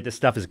because, right, this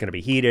stuff is going to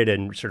be heated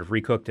and sort of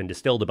recooked and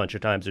distilled a bunch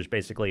of times. It's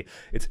basically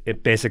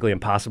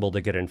impossible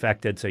to get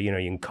infected. So, you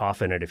can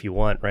cough in it if you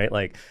want, right?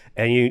 Like,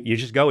 and you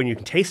just go and you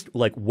can taste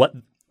like what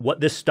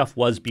this stuff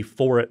was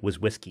before it was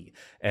whiskey,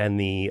 and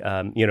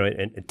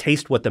and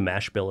taste what the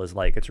mash bill is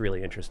like. It's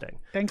really interesting.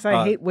 Thanks.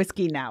 I hate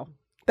whiskey now.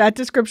 That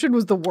description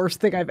was the worst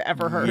thing I've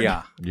ever heard.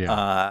 Yeah.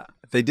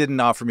 They didn't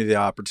offer me the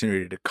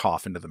opportunity to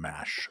cough into the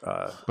mash.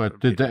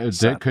 But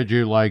could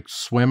you like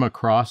swim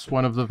across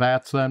one of the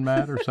vats then,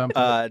 Matt, or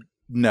something?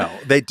 No.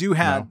 They do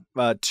have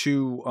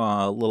two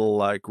little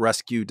like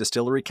rescue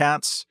distillery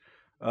cats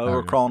who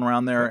are crawling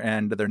around there,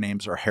 and their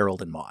names are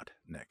Harold and Maude.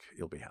 Nick,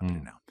 you'll be happy to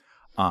know.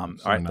 All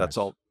right, nice. That's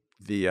all.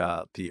 The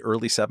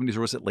early 70s,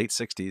 or was it late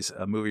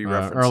 60s? Movie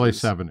references. Early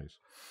 70s.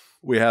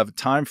 We have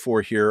time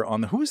for here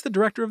on who is the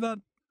director of that?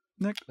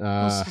 Nick?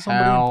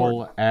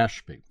 Hal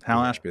Ashby.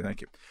 Hal Ashby,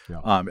 thank you.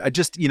 Yeah. I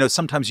just,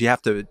 sometimes you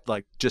have to,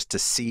 just to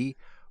see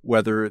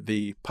whether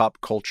the pop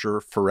culture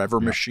forever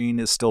machine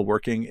is still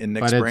working in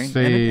Nick's brain.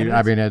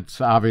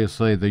 It's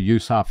obviously the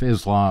Yusuf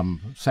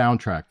Islam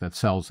soundtrack that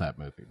sells that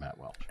movie, Matt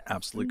Welch.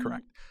 Absolutely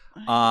correct.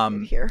 All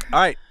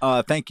right.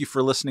 Thank you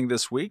for listening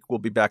this week. We'll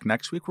be back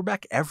next week. We're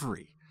back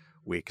every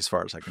week, as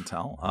far as I can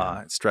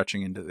tell,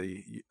 stretching into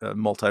the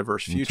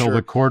multiverse future. Until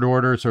the court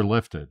orders are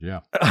lifted,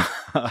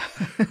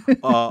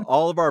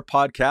 all of our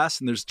podcasts,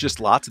 and there's just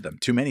lots of them,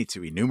 too many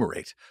to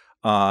enumerate,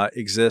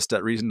 exist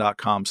at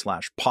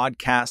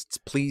reason.com/podcasts.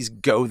 Please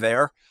go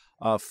there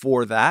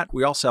for that.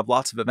 We also have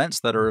lots of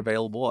events that are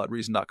available at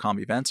reason.com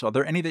events. Are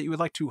there any that you would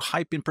like to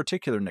hype in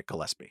particular, Nick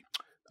Gillespie?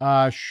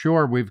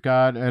 Sure. We've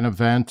got an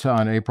event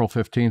on April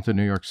 15th in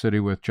New York City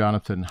with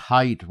Jonathan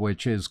Haidt,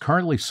 which is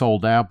currently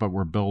sold out, but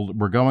we're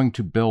going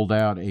to build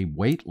out a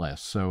wait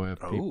list. So if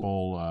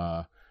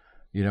people,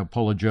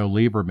 pull a Joe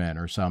Lieberman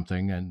or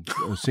something and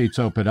seats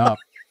open up,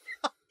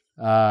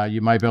 you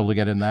might be able to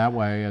get in that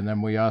way. And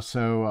then we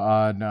also,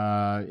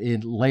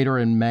 later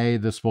in May,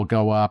 this will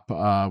go up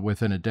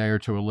within a day or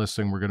two of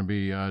listing. We're going to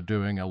be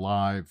doing a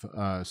live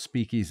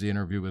speakeasy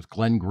interview with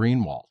Glenn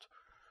Greenwald.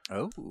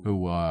 Who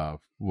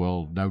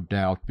will no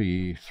doubt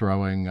be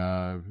throwing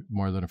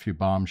more than a few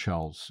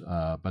bombshells,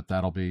 but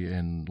that'll be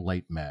in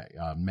late May,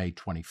 May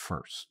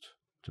 21st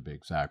to be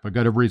exact. But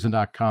go to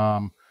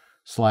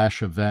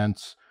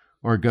reason.com/events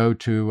or go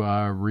to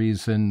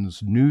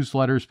Reason's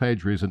newsletters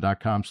page,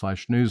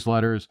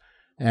 reason.com/newsletters,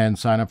 and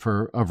sign up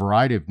for a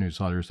variety of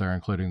newsletters there,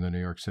 including the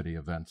New York City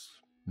events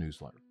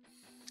newsletter.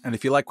 And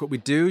if you like what we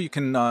do, you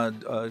can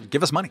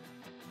give us money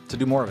to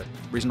do more of it.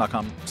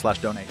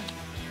 Reason.com/donate.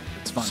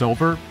 It's fun.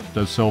 Silver?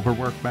 Does silver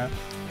work, Matt?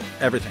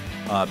 Everything.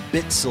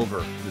 Bit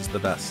silver is the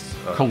best.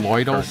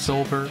 Colloidal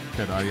silver?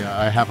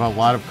 I have a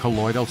lot of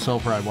colloidal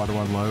silver I want to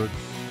unload.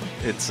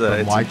 It's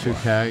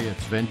Y2K.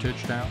 It's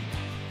vintage now.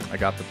 I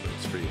got the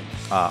boots for you.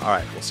 All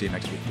right. We'll see you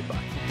next week.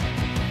 Goodbye.